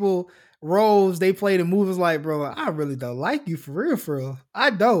certain people roles they played in movies. Like, bro, I really don't like you for real, for real. I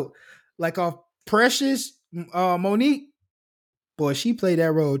don't. Like, Precious, Monique, boy, she played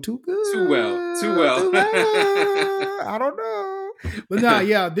that role too Too well, too good, well. too well. I don't know, but nah,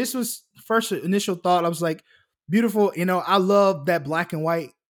 yeah, this was first initial thought. I was like, beautiful. You know, I love that black and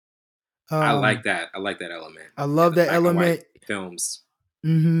white. I like Um, that. I like that element. I Yeah, love the that black and white element. films.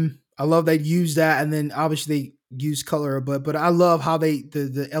 I love they use that, and then obviously they use color, but I love how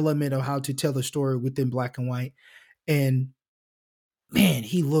the element of how to tell the story within black and white. And man,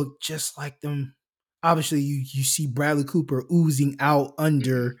 he looked just like them. Obviously, you see Bradley Cooper oozing out Hmm.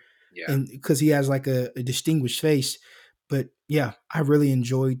 under, Yeah. and because he has like a distinguished face. But yeah, I really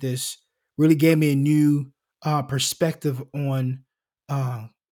enjoyed this. Really gave me a new perspective on uh,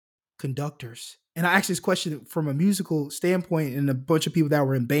 conductors. And I asked this question from a musical standpoint, and a bunch of people that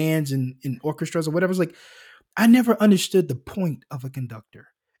were in bands and in orchestras or whatever. It's like, I never understood the point of a conductor.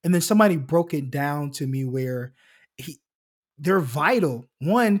 And then somebody broke it down to me where they're vital.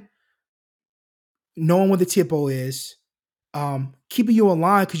 One, knowing what the tempo is, keeping you in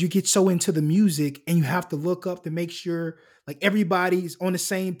line because you get so into the music and you have to look up to make sure like everybody's on the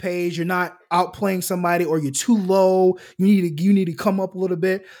same page. You're not outplaying somebody or you're too low. You need to come up a little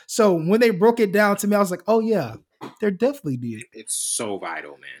bit. So when they broke it down to me, I was like, oh yeah, they're definitely did. It's so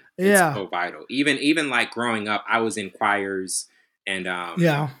vital, man. It's Yeah. so vital. Even like growing up, I was in choirs, and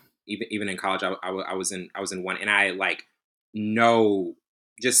Yeah. even in college, I was in one, and I like know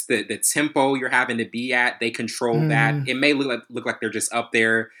just the tempo you're having to be at. They control that. Mhm. It may look like they're just up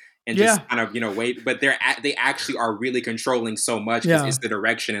there and just Yeah. kind of wait, but they actually are really controlling so much because Yeah. it's the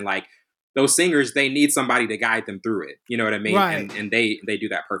direction, and like those singers, they need somebody to guide them through it. You know what I mean? Right. And they do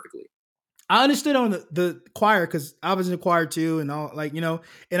that perfectly. I understood on the choir because I was in the choir too, and all like and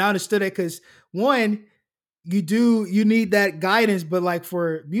I understood it because one, you need that guidance, but like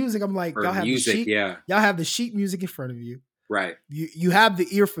for music, I'm like, For music, yeah, y'all have the sheet music in front of you. right. You have the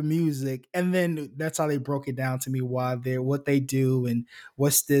ear for music, and then that's how they broke it down to me why they're what they do and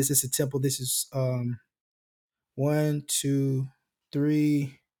what's this. It's a tempo. This is 1, 2,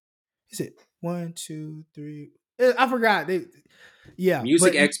 3. Is it 1, 2, 3? I forgot. Yeah,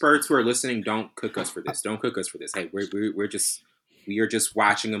 Music but experts who are listening, don't cook us for this. Don't cook us for this. Hey, we are just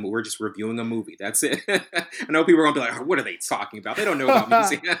watching them. We're just reviewing a movie. That's it. I know people are gonna be like, oh, "What are they talking about? They don't know about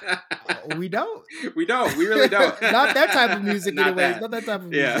music." we don't. We don't. We really don't. Not that type of music, Not anyways. that. Not that type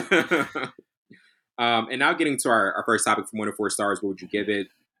of Yeah. music. And now getting to our first topic from 1 to 4 stars, what would you give it?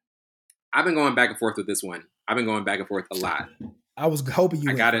 I've been going back and forth with this one. I've been going back and forth a lot. I was hoping you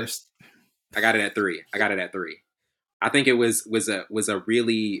I went got it. first. I got it at 3. I got it at 3. I think it was a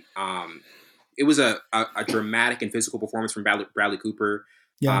really it was a dramatic and physical performance from Bradley Cooper.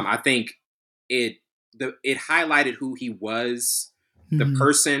 Yeah. I think it it highlighted who he was, the Mhm.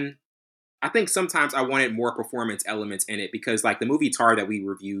 person. I think sometimes I wanted more performance elements in it because like the movie Tar that we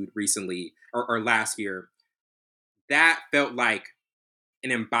reviewed recently or last year, that felt like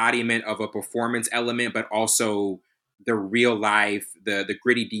an embodiment of a performance element, but also the real life, the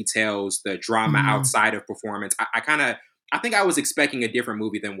gritty details, the drama Mhm. outside of performance. I think I was expecting a different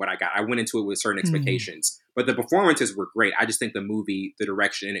movie than what I got. I went into it with certain Mhm. expectations, but the performances were great. I just think the movie, the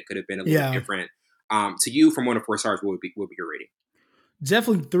direction in it could have been a little Yeah. different. To you, from 1 to 4 stars, what would be your rating?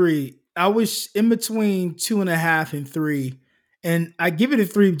 Definitely 3. I was in between 2.5 and 3. And I give it a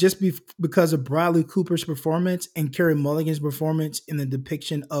 3 just because of Bradley Cooper's performance and Carey Mulligan's performance in the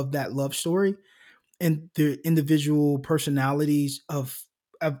depiction of that love story and the individual personalities of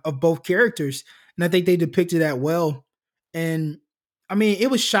both characters. And I think they depicted that well. And I mean,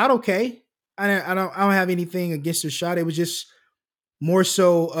 it was shot okay. I don't have anything against the shot. It was just more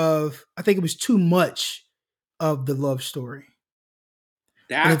so of I think it was too much of the love story.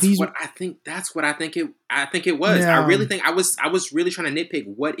 And if That's he's what I think. That's what I think it. I think it was. I now really think I was really trying to nitpick.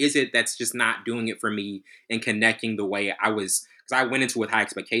 What is it that's just not doing it for me and connecting the way I was? Because I went into it with high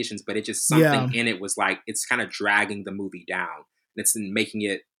expectations, but it just something yeah. in it was like it's kind of dragging the movie down. And it's making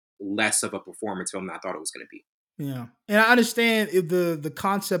it less of a performance film than I thought it was going to be. Yeah, and I understand if the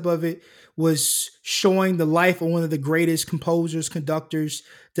concept of it was showing the life of one of the greatest composers, conductors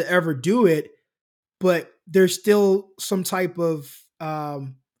to ever do it, but there's still some type of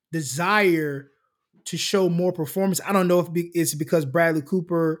desire to show more performance. I don't know if it's because Bradley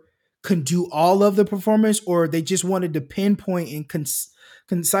Cooper can do all of the performance, or they just wanted to pinpoint and concisize.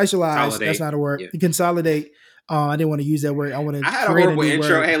 That's Consolidate. not a word. Yeah. Consolidate. I didn't want to use that word. I want to I had a create a horrible new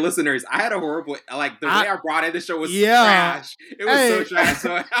intro. word. Hey, listeners, I had a horrible, like, the way I I brought in the show was yeah. trash. It was so Hey, trash.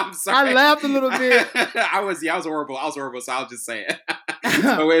 So I'm I sorry. laughed a little bit. I was horrible. So I'll just say it.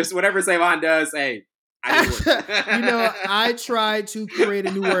 So if whatever Savon does, hey, I did work. I try to create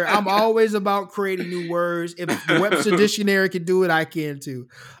a new word. I'm always about creating new words. If the Webster Dictionary can do it, I can too.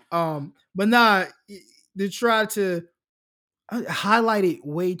 But nah, to try to highlight it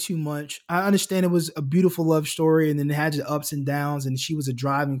way too much. I understand it was a beautiful love story, and then it had the ups and downs, and she was a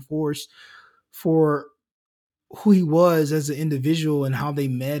driving force for who he was as an individual and how they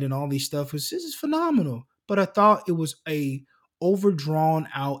met and all these stuff. This is phenomenal. But I thought it was a overdrawn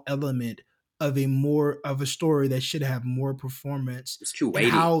out element of a story that should have more performance, It's too and weighty.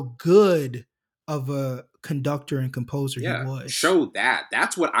 how good of a conductor and composer he Yeah, was. show that.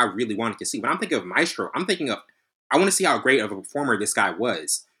 That's what I really wanted to see. When I'm thinking of Maestro, I'm thinking of, I want to see how great of a performer this guy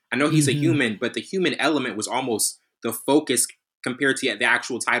was. I know he's a Mm-hmm. human, but the human element was almost the focus compared to the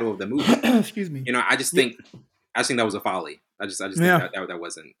actual title of the movie. Excuse me. I just Yeah. think that was a folly. I just think Yeah. that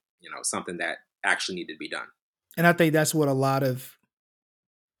wasn't, something that actually needed to be done. And I think that's what a lot of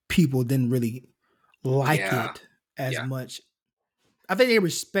people didn't really like Yeah. it as Yeah. much. I think they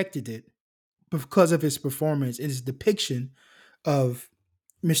respected it because of his performance and his depiction of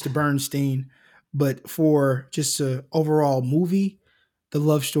Mr. Bernstein. But for just a overall movie, the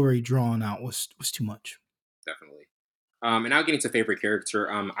love story drawn out was too much. Definitely. And now getting to favorite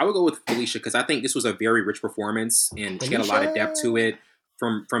character, I would go with Felicia because I think this was a very rich performance and she had a lot of depth to Felicia. it.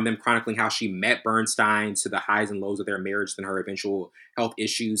 From them chronicling how she met Bernstein to the highs and lows of their marriage and her eventual health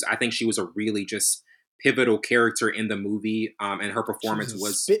issues. I think she was a really just pivotal character in the movie, and her She was performance a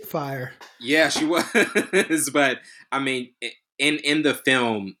was, spitfire. yeah, she was. But I mean, in the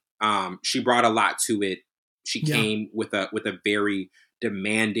film, she brought a lot to it. She Yeah. came with a very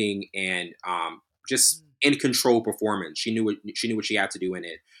demanding and just in control performance. She knew what she had to do in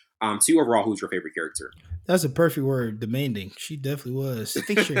it. To you overall, who's your favorite character? That's a perfect word. Demanding. She definitely was.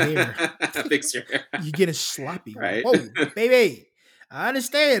 Fix your hair. Fix your hair. You're getting sloppy. Right. Whoa, baby. I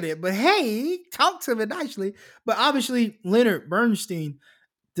understand it, but hey, talk to me nicely. But obviously, Leonard Bernstein,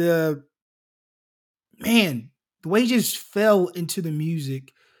 the man, the way he just fell into the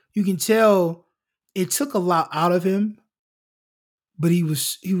music, you can tell it took a lot out of him, but he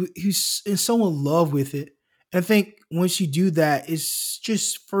was in so in love with it. And I think once you do that, it's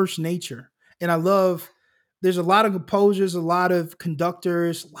just first nature. And I love there's a lot of composers, a lot of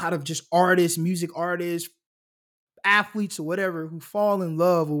conductors, a lot of just artists, music artists, athletes or whatever who fall in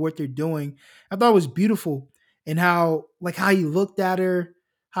love with what they're doing. I thought it was beautiful and how he looked at her,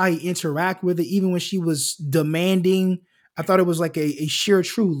 how he interacted with her, even when she was demanding. I thought it was like a sheer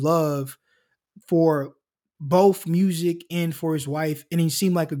true love for both music and for his wife. And he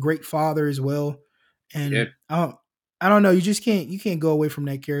seemed like a great father as well. He And did. I don't know, you can't go away from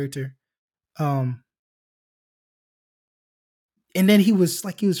that character. Um and then he was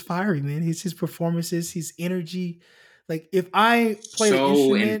fiery, man. His performances, his energy. Like if I played an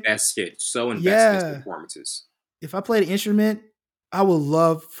instrument, So invested in his yeah. performances. If I played an instrument, I would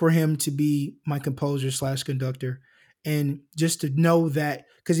love for him to be my composer slash conductor. And just to know that,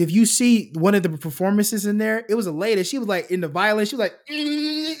 because if you see one of the performances in there, it was a lady. She was like in the violin, she was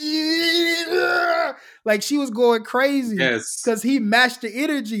like she was going crazy Yes. because he matched the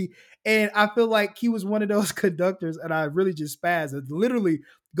energy. And I feel like he was one of those conductors, and I really just spazzed. Literally,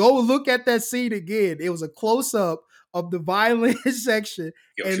 go look at that scene again. It was a close up of the violin section,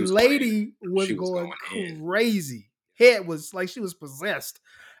 Yo, she and was going in. lady was She was going going in. crazy. Head was like she was possessed.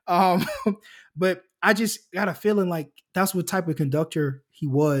 Um, but I just got a feeling like that's what type of conductor he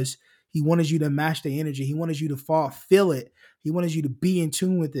was. He wanted you to match the energy. He wanted you to feel it. He wanted you to be in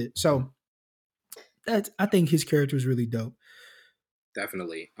tune with it. So I think his character was really dope.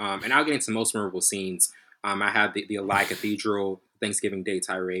 Definitely. And I'll get into most memorable scenes. I had the Eli Cathedral Thanksgiving Day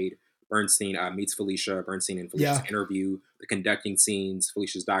tirade. Bernstein meets Felicia. Bernstein and Felicia's Yeah. interview, the conducting scenes,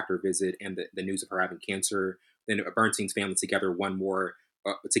 Felicia's doctor visit, and the news of her having cancer. Then Bernstein's family together, one more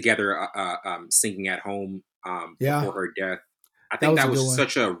singing at home Yeah. before her death. I That think was a that good was one.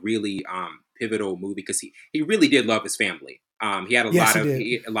 such a really pivotal movie because he really did love his family. He had Yes, he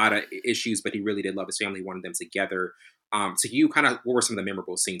did. a lot of issues, but he really did love his family. He wanted them together. So you kind of, what were some of the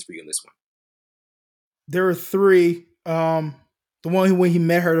memorable scenes for you in this one? there were three. The one when he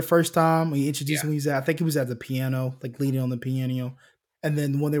met her the first time, when he introduced Yeah. him, I think he was at the piano, like leaning on the piano. And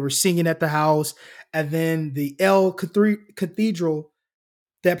then when they were singing at the house, and then the Cathedral,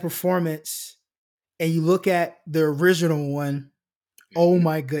 that performance, and you look at the original one, oh Mm-hmm.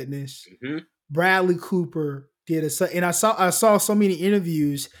 my goodness. Mm-hmm. Bradley Cooper did a, and I saw so many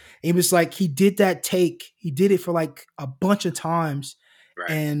interviews. And he was like, he did that take. He did it for like a bunch of times. Right.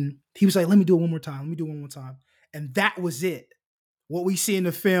 And he was like, let me do it one more time. Let me do it one more time. And that was it. What we see in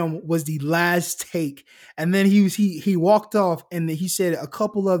the film was the last take. And then he walked off, and he said a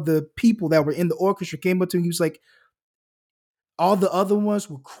couple of the people that were in the orchestra came up to him. He was like, all the other ones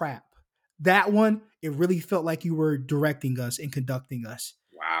were crap. That one, it really felt like you were directing us and conducting us.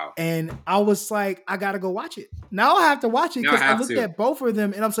 Wow. And I was like, I gotta go watch it. Now I have to watch it Now I because I have looked to. at both of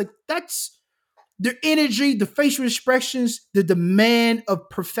them and I was like, that's the energy, the facial expressions, the demand of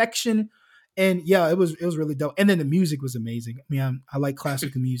perfection. And yeah, it was really dope. And then the music was amazing. I mean, I like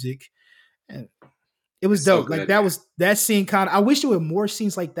classical music, and it was It's so dope. Like good, man. that scene kind of. I wish there were more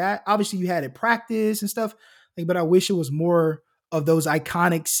scenes like that. Obviously, you had it practice and stuff, like, but I wish it was more of those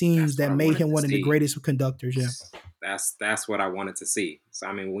iconic scenes That's what that I made wanted him to one of the see. greatest conductors. Yeah, That's what I wanted to see. So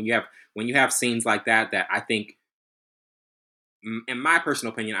I mean, when you have scenes like that I think, in my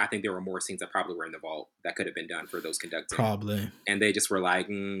personal opinion, I think there were more scenes that probably were in the vault that could have been done for those conducting, probably and they just were like,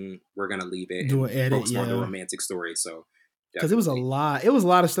 we're gonna leave it do and an edit. focus more on the Yeah, romantic story. So because it was a definitely, lot. It was a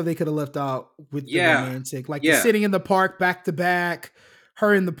lot of stuff they could have left out with the yeah, romantic, like the yeah, sitting in the park back to back,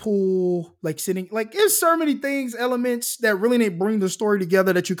 her in the pool, like sitting. Like there's so many things, elements that really didn't bring the story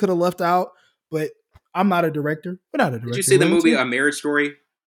together that you could have left out. But I'm not a director. We're not a Did you director. see the movie Wellington, A Marriage Story?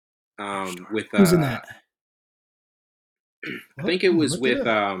 With who's in that? I Well, think it I'm gonna was look it with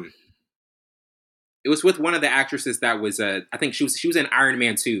up. it was with one of the actresses that was I think she was in Iron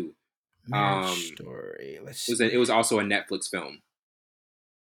Man 2. Marriage Story. Let's It see. was also a Netflix film.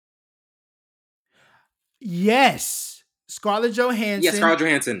 Yes, Scarlett Yeah, Johansson Scarlett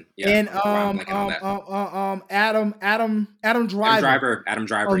Johansson. Yeah, and I don't know why I'm blanking on that. Adam Driver. Adam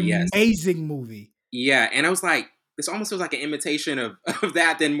Driver. Yes. Amazing movie. Yeah, and I was like, this almost feels like an imitation of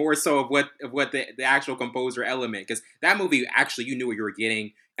that than more so of what the actual composer element, because that movie actually you knew what you were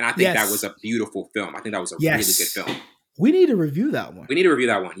getting, and I think that was Yes, a beautiful film. I think that was a really good yes. film. We need to review that one. We need to review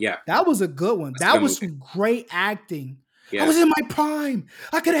that one. Yeah, That was a good one. that's a That good was movie. some great acting. I Yeah. was in my prime.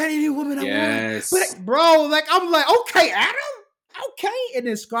 I could have had any woman I wanted. But Yes. bro, like I'm like, okay, Adam, okay. And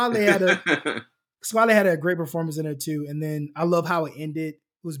then Scarlett had a great performance in it too. And then I love how it ended. It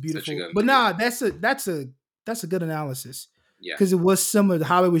was Such a beautiful. good But movie. nah, that's a good analysis. Yeah. Because it was similar to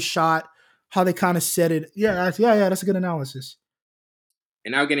how it was shot, how they kind of said it. Yeah, that's a good analysis.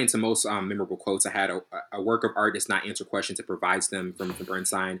 And now getting to most memorable quotes, I had a work of art does not answer questions; it provides them from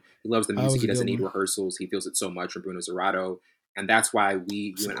Bernstein. He loves the That music; was he a good doesn't need one. rehearsals. He feels it so much from Bruno Zerato, and that's why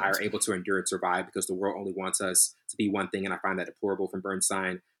you and I are Excellent. able to endure and survive because the world only wants us to be one thing, and I find that deplorable from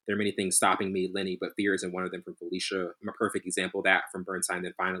Bernstein. There are many things stopping me, Lenny, but fear isn't one of them from Felicia. I'm a perfect example of that from Bernstein.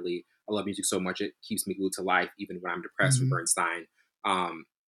 Then finally, I love music so much it keeps me glued to life, even when I'm depressed from Mhm. Bernstein. Um,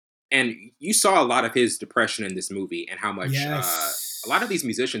 and you saw a lot of his depression in this movie and how much a lot of these Yes.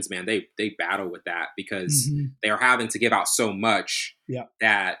 musicians, man, they battle with that because Hmm. they are having to give out so much Yeah.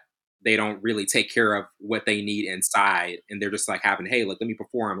 that they don't really take care of what they need inside, and they're just like having, hey, like let me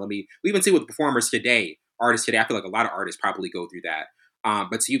perform, let me. We even see with performers today, artists today. I feel like a lot of artists probably go through that.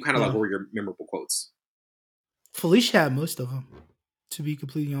 But so you kind of like, Yeah. what were your memorable quotes? Felicia had most of them, to be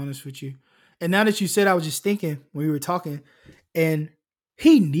completely honest with you. And now that you said, I was just thinking when we were talking, and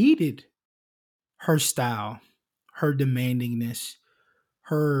he needed her style, her demandingness,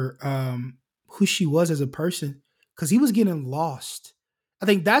 her who she was as a person, because he was getting lost. I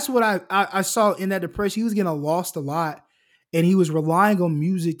think that's what I saw in that depression. He was getting lost a lot, and he was relying on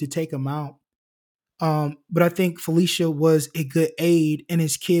music to take him out. But I think Felicia was a good aid, and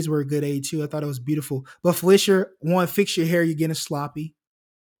his kids were a good aid too. I thought it was beautiful. But Felicia, one, fix your hair, you're getting sloppy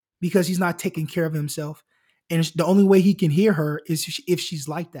because he's not taking care of himself. And the only way he can hear her is if she's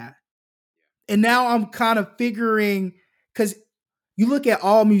like that. And now I'm kind of figuring, because you look at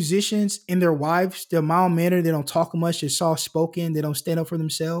all musicians and their wives, they're mild mannered, they don't talk much, they're soft spoken, they don't stand up for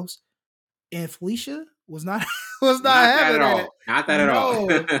themselves. And Felicia was not was not Not that having at that. all. Not that at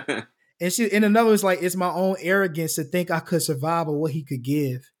No. all. And another was like, it's my own arrogance to think I could survive or what he could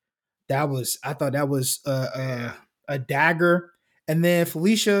give. I thought that was Yeah. a dagger. And then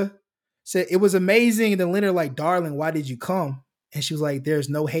Felicia said it was amazing. And then Leonard like, darling, why did you come? And she was like, there's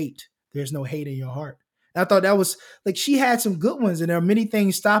no hate. There's no hate in your heart. And I thought that was like, she had some good ones, and there are many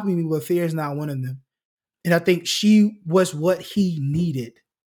things stopping me, but fear is not one of them. And I think she was what he needed.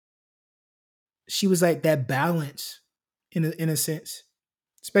 she was like that balance in a sense,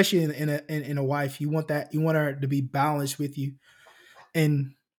 especially in a wife. You want that. You want her to be balanced with you.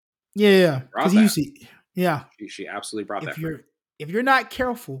 And yeah, because Brought you that. see, yeah, She absolutely brought that if for me. you're not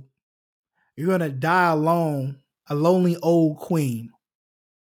careful, you're gonna die alone, a lonely old queen.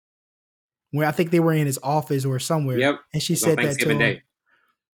 Where I think they were in his office or somewhere, Yep. and It she was on said that to Thanksgiving him. Day.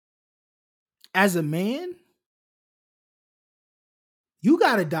 As a man, you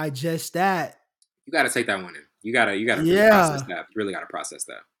gotta digest that. You got to take that one in. You got to really process Yeah, that. You really got to process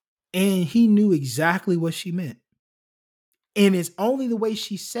that. and he knew exactly what she meant, and it's only the way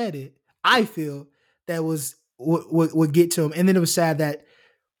she said it. I feel that was what would get to him, and then it was sad that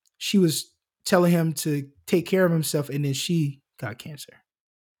she was telling him to take care of himself, and then she got cancer.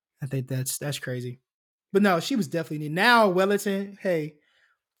 I think that's crazy. But no, she was definitely now Wellington. Hey,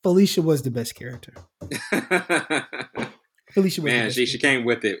 Felicia was the best character. Felicia was the Man, best she character. came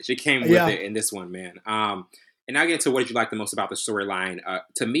with it. She came with Yeah. it in this one, man. And now get into what did you like the most about the storyline?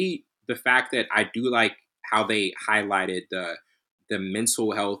 To me, the fact that I do like how they highlighted the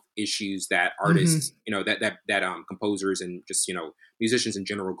mental health issues that artists, Hmm. that composers and just musicians in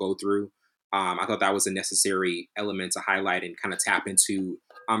general go through. I thought that was a necessary element to highlight and kind of tap into.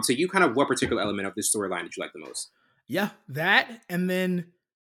 To you, kind of what particular element of this storyline did you like the most? Yeah, that and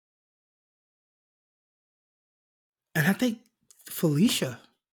I think Felicia.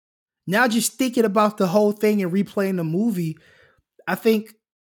 Now just thinking about the whole thing and replaying the movie, I think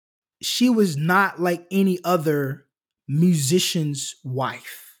she was not like any other musician's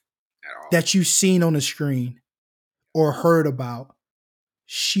wife At all. that you've seen on the screen or heard about.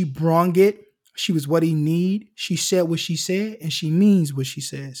 She brung it. She was what he need. She said what she said, and she means what she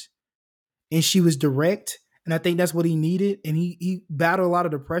says. And she was direct, and I think that's what he needed. And he battled a lot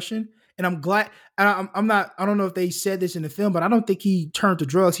of depression. And I'm glad. I'm not. I don't know if they said this in the film, but I don't think he turned to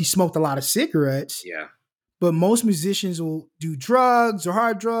drugs. He smoked a lot of cigarettes. Yeah. But most musicians will do drugs or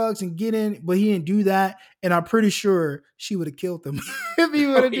hard drugs and get in, but he didn't do that. And I'm pretty sure she would have killed him if he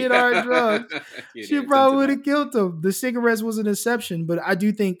would Oh have did hard drugs. yeah. Yeah, She it's into probably would that. have killed him. The cigarettes was an exception, but I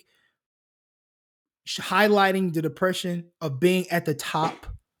do think highlighting the depression of being at the top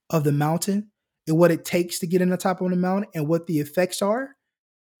of the mountain and what it takes to get in the top of the mountain and what the effects are,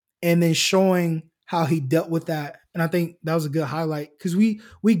 and then showing how he dealt with that. And I think that was a good highlight because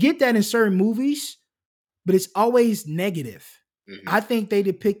we get that in certain movies, but it's always negative. Hmm. I think they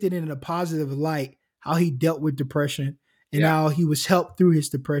depicted it in a positive light how he dealt with depression and Yeah. how he was helped through his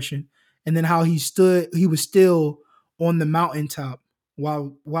depression, and then how he was still on the mountaintop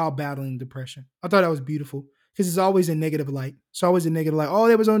while battling depression. I thought that was beautiful because it's always a negative light. It's always a negative light. Oh,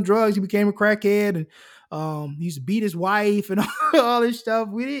 they was on drugs. He became a crackhead, and he used to beat his wife and all this stuff.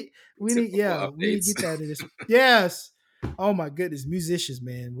 Typical We didn't updates. get that in this. Yes. Oh my goodness, musicians,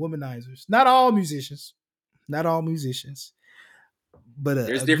 man, womanizers. Not all musicians, not all musicians, but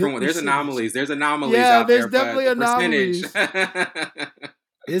There's a different good ones. There's percentage. anomalies. There's anomalies Yeah, out there's there, but definitely the percentage. anomalies.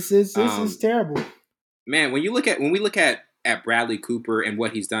 It's um, terrible. man, when we look at Bradley Cooper and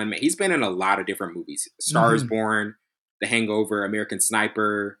what he's done, man, he's been in a lot of different movies. Stars Hmm. Born, The Hangover, American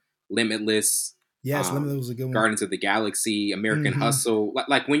Sniper, Limitless, Yes, Limitless was a good one. Guardians of the Galaxy, American Hmm. Hustle.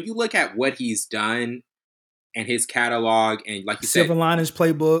 Like when you look at what he's done and his catalog, and like you said, Silver Linings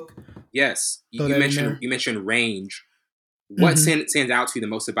Playbook. yes, you, Throw you that in mentioned there. you mentioned range. What Hmm. stands out to you the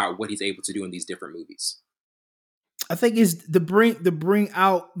most about what he's able to do in these different movies? I think is to bring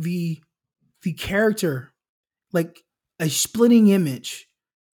out the character, like a splitting image.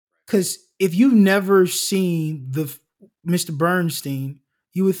 Because if you've never seen the Mr. Bernstein,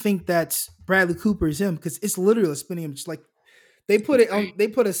 you would think that's Bradley Cooper is him because it's literally a splitting image. Like they It's put it on, insane. they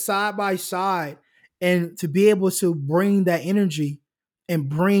put a side by side, and to be able to bring that energy and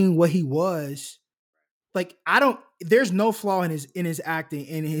bring what he was, like I don't. There's no flaw in his acting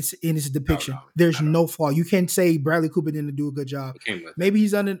in his No, no, depiction. There's not at all. no flaw. You can't say Bradley Cooper didn't do a good job. It came with it. Maybe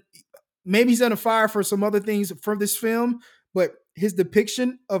he's under maybe he's under fire for some other things from this film, but his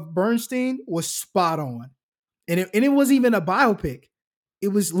depiction of Bernstein was spot on. And it wasn't even a biopic. It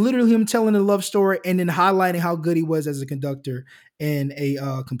was literally him telling a love story and then highlighting how good he was as a conductor and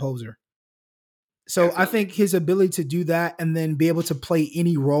a composer. So I Definitely. think his ability to do that and then be able to play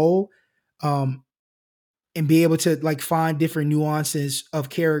any role, um, and be able to like find different nuances of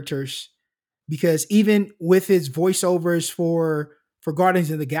characters, because even with his voiceovers for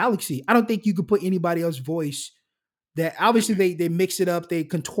Guardians of the Galaxy, I don't think you could put anybody else's voice. That obviously Mhm. they mix it up, they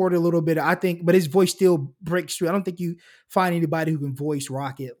contort it a little bit. I think, but his voice still breaks through. I don't think you find anybody who can voice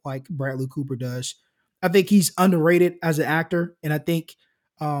Rocket like Bradley Cooper does. I think he's underrated as an actor, and I think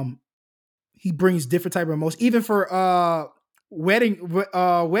um, he brings different type of emotions. Even for Wedding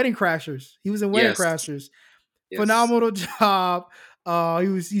Crashers. He was in Wedding Yes, Crashers. yes. Phenomenal job.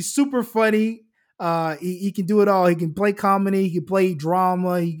 He's super funny. He can do it all. He can play comedy. He can play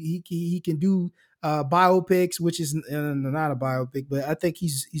drama. He can do biopics, which is not a biopic, but I think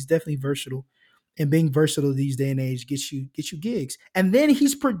he's definitely versatile. And being versatile these day and age gets you gigs. And then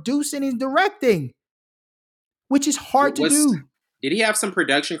he's producing and directing, which is hard What to was? do. Did he have some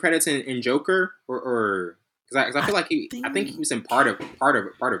production credits in Joker or? Because I I feel like I think he think. was in part of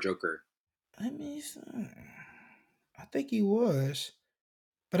Joker. Let me see. I think he was,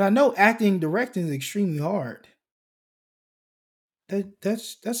 but I know acting and directing is extremely hard.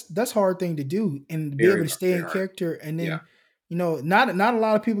 That's hard thing to do and to be able Very to hard. stay Very in hard. character and Yeah. then not a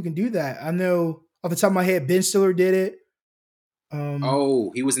lot of people can do that. I know off the top of my head, Ben Stiller did it.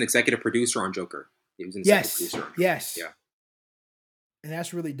 Oh, he was an executive producer on Joker. He was an executive Yes, producer on Joker. yes, Yeah, and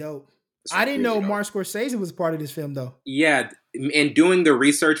that's really dope. that's I didn't really know dope. Martin Scorsese was part of this film though. Yeah, and doing the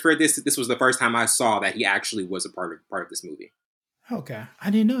research for this was the first time I saw that he actually was a part of this movie. Okay,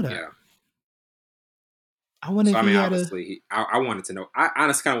 I didn't know that. Yeah. I wonder So if I mean, he had a obviously, I wanted to know. I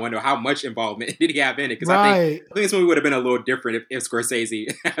honestly kind of want to know how much involvement did he have in it because right. I think this movie would have been a little different if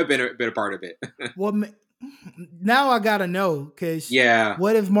Scorsese had been a part of it. Well, now I gotta know because Yeah.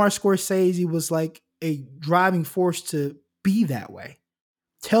 what if Martin Scorsese was like a driving force to be that way,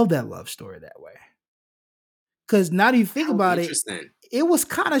 tell that love story that way? Because now that you think That would be about it, interesting. it was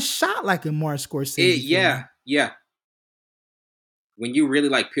kind of shot like a Martin Scorsese Yeah, film yeah. When you really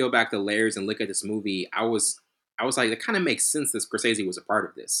like peel back the layers and look at this movie, I was like, it kind of makes sense that Scorsese was a part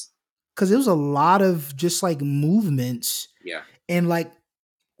of this. because there was a lot of just like movements Yeah. and like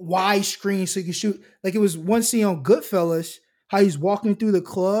wide screen so you can shoot. Like it was one scene on Goodfellas, how he's walking through the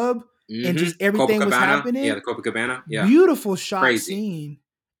club and Mm-hmm. just everything was Copacabana. Yeah, happening. the Copacabana. Yeah. Beautiful shot Crazy. scene,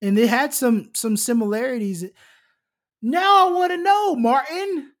 and it had some similarities. Now I want to know,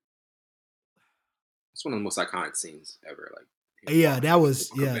 Martin. It's one of the most iconic scenes ever. Like him Yeah, walking that through was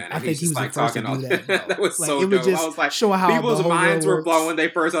Copacabana, I and think he's he just was the like first to talking all do that that though. was Like so it was dope. I just was like, showing how the people's whole world minds were blown works. when they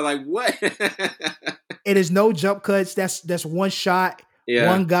first are like, what? It is no jump cuts. That's one shot, Yeah.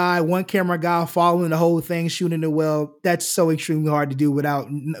 one guy, one camera guy following the whole thing, shooting it well. That's so extremely hard to do without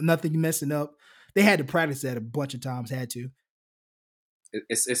nothing messing up. They had to practice that a bunch of times. Had to.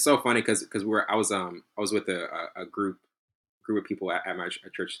 It's so funny because I was with a group of people at my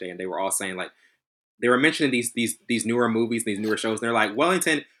church today, and they were all saying like they were mentioning these newer movies, these newer shows. And they're like,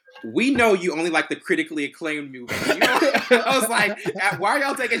 Wellington, we know you only like the critically acclaimed movies. You know, I was like, why are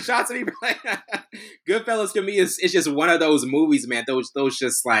y'all taking shots at me? Goodfellas to me is it's just one of those movies, man. Those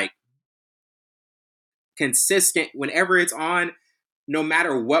just like consistent whenever it's on. No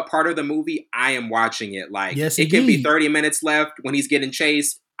matter what part of the movie, I am watching it. Like Yes, it can be indeed. 30 minutes left when he's getting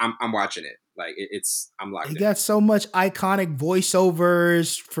chased. I'm watching it. Like I'm locked It in. got so much iconic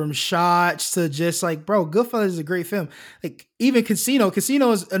voiceovers from shots to just like, bro, Goodfellas is a great film. Like even Casino.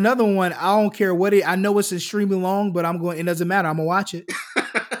 Casino is another one. I don't care what I know it's extremely long, but it doesn't matter. I'm gonna watch it.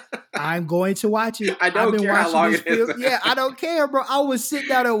 I'm going to watch it. I I've don't been care how watching long this it is. film. Yeah, I don't care, bro. I would sit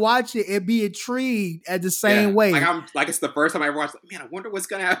down and watch it and be intrigued at the Yeah, same way. I'm like it's the first time I ever watched. Like, man, I wonder what's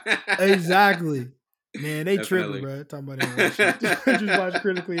gonna happen. Exactly. Man, they tripping, Definitely. bro. Talking about that watch just watch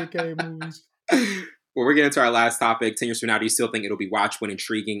critically acclaimed movies. Well, we're getting to our last topic. 10 years from now, do you still think it'll be watched when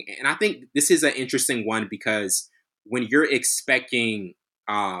intriguing? And I think this is an interesting one because when you're expecting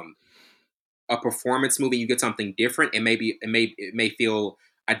a performance movie, you get something different, and maybe it may feel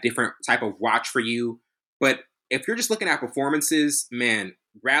a different type of watch for you. But if you're just looking at performances, man,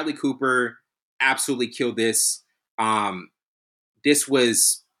 Bradley Cooper absolutely killed this. This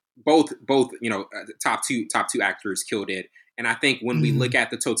was both top two actors killed it. And I think when we look Mm. at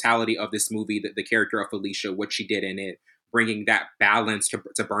the totality of this movie, the character of Felicia, what she did in it, bringing that balance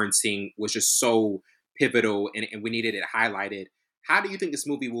to Bernstein was just so pivotal, and we needed it highlighted. How do you think this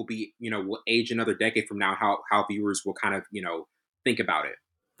movie will be, will age another decade from now? How viewers will kind of, think about it?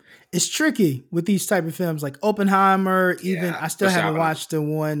 It's tricky with these type of films like Oppenheimer. Even Yeah, I still especially haven't Oppenheimer. watched the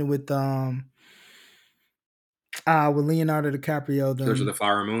one with Leonardo DiCaprio. Killers of the Them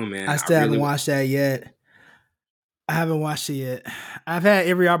Flower Moon, man. I I still haven't really, watched that yet. I haven't watched it yet. I've had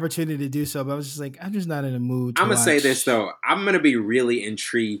every opportunity to do so, but I was just like, I'm just not in the mood to I'm gonna say this watch though. I'm gonna be really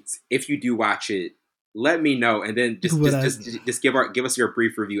intrigued if you do watch it. Let me know, and then just what just I. just give us your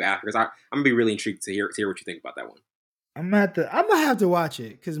brief review after, because I'm gonna be really intrigued to hear what you think about that one. I'm gonna have to watch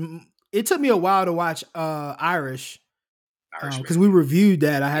it because it took me a while to watch Irish because Irishman. we reviewed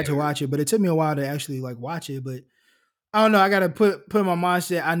that. I had Yeah, to watch it, but it took me a while to actually like watch it. But I don't know. I gotta put in my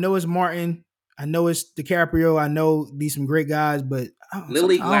mindset. I know it's Martin. I know it's DiCaprio. I know these some great guys, but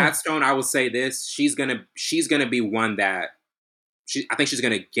Lily sometimes Gladstone. I will say this: she's gonna be one that I think she's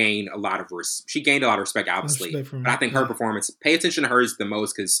going to gain a lot of she gained a lot of respect, obviously, Respect from but I think her yeah. performance, pay attention to hers the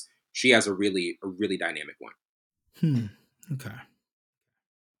most because she has a really dynamic one. Okay.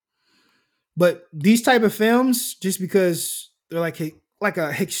 But these type of films, just because they're like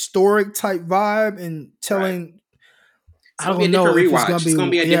a historic type vibe and Right. telling, It's I going to be a don't know different if it's gonna rewatch. It's going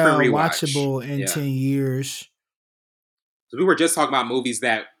to be be a different rewatch. watchable in Yeah. 10 years. So we were just talking about movies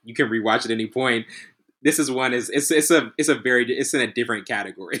that you can rewatch at any point. This is one it's in a different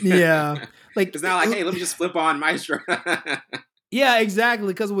category. Yeah, like it's not like, hey, let me just flip on Maestro. yeah,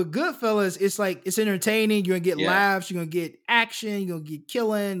 exactly. Because with Goodfellas, it's like it's entertaining. You're gonna get Yeah. laughs. You're gonna get action. You're gonna get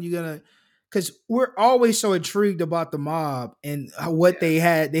killing. You're gonna because we're always so intrigued about the mob and what they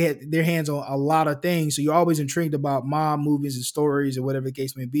had. They had their hands on a lot of things. So you're always intrigued about mob movies and stories or whatever the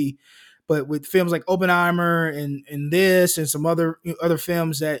case may be. But with films like Oppenheimer and this and some other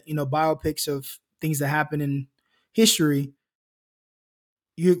films that biopics of things that happen in history,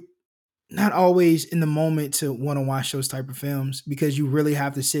 you're not always in the moment to want to watch those type of films because you really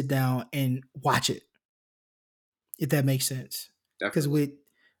have to sit down and watch it, if that makes sense. Because with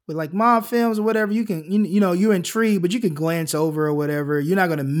like mob films or whatever, you can you're intrigued, but you can glance over or whatever. You're not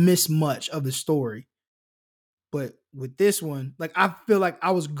going to miss much of the story. But with this one, like I feel like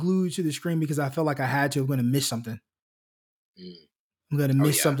I was glued to the screen because I felt like I had to. I'm going to miss something. I'm going to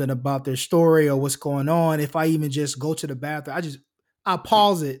miss something about their story or what's going on. If I even just go to the bathroom, I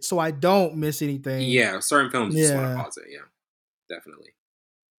pause it so I don't miss anything. Yeah, certain films you just want to pause it. Yeah, definitely.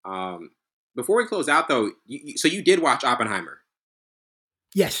 Before we close out, though, so you did watch Oppenheimer?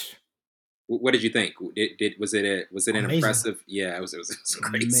 Yes. What did you think? Was it an impressive? Yeah, it was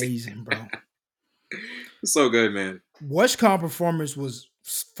crazy. Amazing, bro. So good, man. WatchCon performance was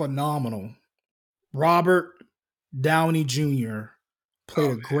phenomenal. Robert Downey Jr.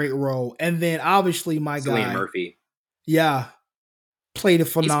 played a great role, and then obviously my Cillian guy Murphy. Yeah, played a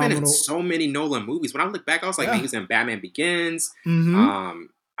phenomenal. He's been in so many Nolan movies. When I look back, I was like, man, he was in Batman Begins. Mm-hmm.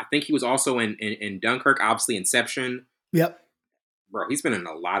 I think he was also in Dunkirk, obviously Inception. Yep. Bro, he's been in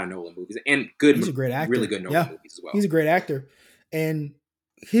a lot of Nolan movies and He's a great actor. really good Nolan movies as well. He's a great actor, and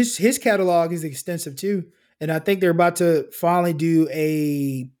his catalog is extensive too. And I think they're about to finally do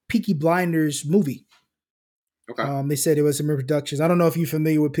a Peaky Blinders movie. Okay. They said it was some productions. I don't know if you're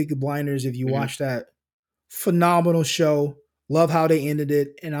familiar with Peaky Blinders. If you watch that, phenomenal show. Love how they ended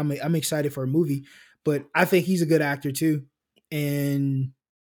it, and I'm excited for a movie. But I think he's a good actor too, and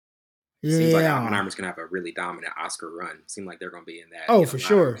seems like Oppenheimer's gonna have a really dominant Oscar run. Seems like they're gonna be in that. Oh, for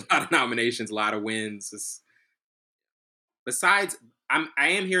sure. A lot of nominations, a lot of wins. Besides, I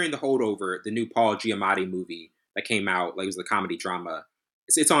am hearing the holdover, the new Paul Giamatti movie that came out. Like it was the comedy drama.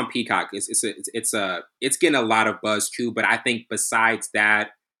 It's on Peacock. It's getting a lot of buzz too. But I think besides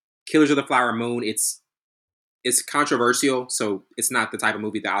that, Killers of the Flower Moon, it's controversial, so it's not the type of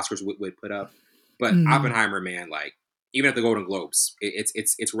movie the Oscars would put up. But Oppenheimer, man, like even at the Golden Globes,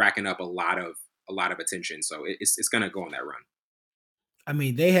 it's racking up a lot of attention. So it's gonna go on that run. I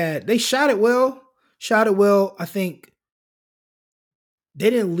mean, they shot it well. I think they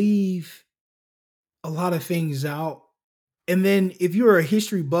didn't leave a lot of things out. And then if you're a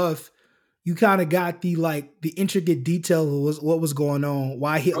history buff, you kind of got the intricate detail of what was going on,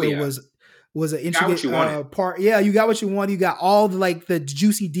 why Hitler was an intricate part. Yeah, you got what you want. You got all the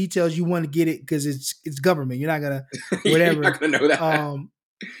juicy details. You want to get it because it's government. You're not gonna whatever. You're not gonna know that.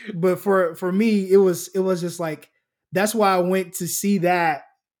 But for me, it was just like that's why I went to see that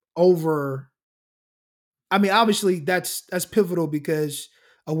over. I mean, obviously that's pivotal because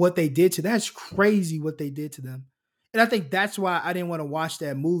of what they did to. That's crazy what they did to them, and I think that's why I didn't want to watch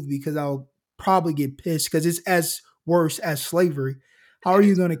that movie because I'll probably get pissed because it's as worse as slavery. How are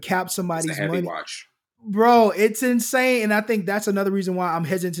you going to cap somebody's money? Watch. Bro, it's insane. And I think that's another reason why I'm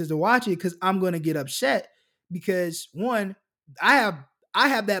hesitant to watch it because I'm going to get upset because one, I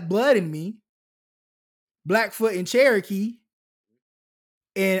have that blood in me, Blackfoot and Cherokee,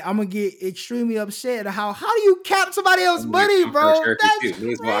 and I'm going to get extremely upset at how do you cap somebody else's money, bro? That's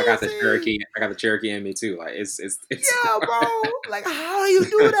crazy. Well, I got the Cherokee in me too. Like it's yeah, bro. Like how do you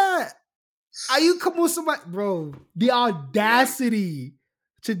do that? Are you come with somebody, bro? The audacity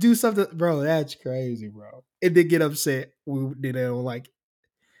to do something, bro. That's crazy, bro. And they get upset when they don't like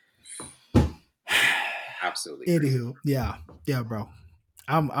it. Absolutely. Anywho, yeah, bro.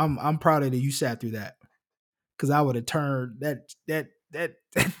 I'm proud of that. You sat through that because I would have turned that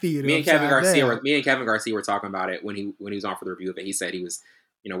theater. Me and Kevin Garcia were talking about it when he was on for the review of it. He said he was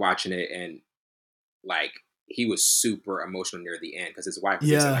watching it and like. He was super emotional near the end because his wife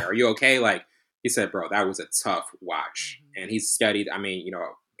was like, "Are you okay?" Like he said, "Bro, that was a tough watch." And he's studied. I mean,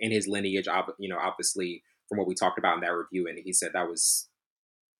 in his lineage, obviously from what we talked about in that review, and he said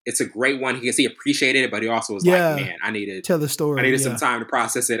it's a great one. He appreciated it, but he also was like, man, I needed tell the story. I needed some time to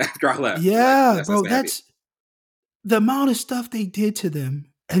process it after I left. Yeah, like, bro, that's the amount of stuff they did to them,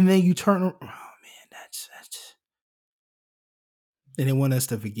 and then you turn. Oh man, that's. And they want us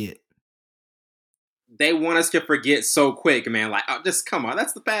to forget. They want us to forget so quick, man. Like, oh, just come on,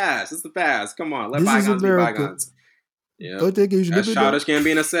 that's the past. It's the past. Come on, let this bygones be bygones. Yeah, that's childish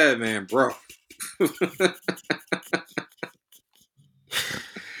Gambino said, man, bro.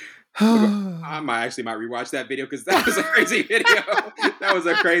 I might rewatch that video because that was a crazy video. That was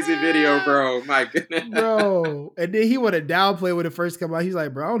a crazy video, bro. My goodness, bro. And then he would have downplayed when it first came out. He's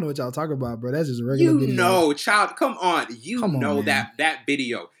like, bro, I don't know what y'all talking about, bro. That's just a regular video. Child, come on. Come on, that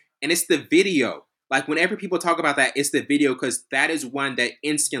video, and it's the video. Like whenever people talk about that, it's the video because that is one that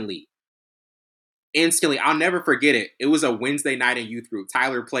instantly, I'll never forget it. It was a Wednesday night in youth group.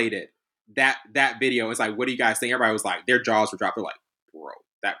 Tyler played it. That video. It's like, what do you guys think? Everybody was like, their jaws were dropped. They're like, bro,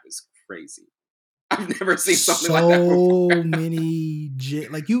 that was crazy. I've never seen something like that before. So many,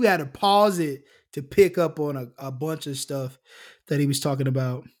 like you got to pause it to pick up on a bunch of stuff that he was talking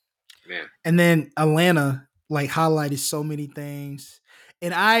about. Man. And then Atlanta like highlighted so many things.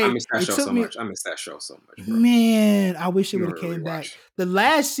 And I miss that show so much. I miss that show so much, bro. Man, I wish it would have came back. The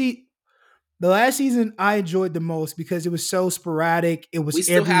last season I enjoyed the most because it was so sporadic. It was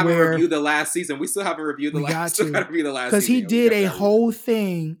everywhere. We still haven't reviewed the last season. We still haven't reviewed the last season. Because he did a whole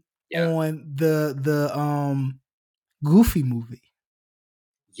thing on the Goofy movie.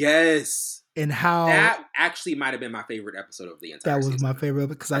 Yes. And how that actually might have been my favorite episode of the entire season. That was my favorite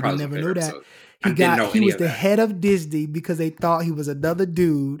because I never knew that. He was the head of Disney because they thought he was another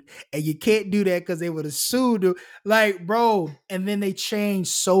dude, and you can't do that because they would have sued him. Like, bro, and then they changed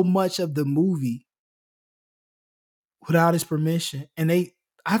so much of the movie without his permission, and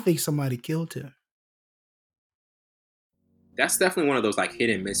I think somebody killed him. That's definitely one of those like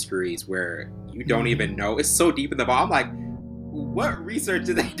hidden mysteries where you don't even know. It's so deep in the ball. I'm like, what research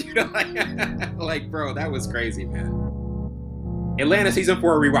did they do to like, bro, that was crazy, man. Atlanta season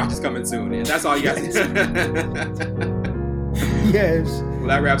 4 rewatch is coming soon, and that's all you guys need. Yes. Well,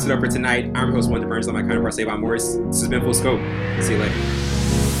 that wraps it up for tonight. I'm your host, Leonard Bernstein, my counterpart, Savon Morris. This has been Full Scope. See you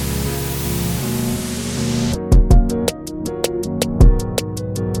later.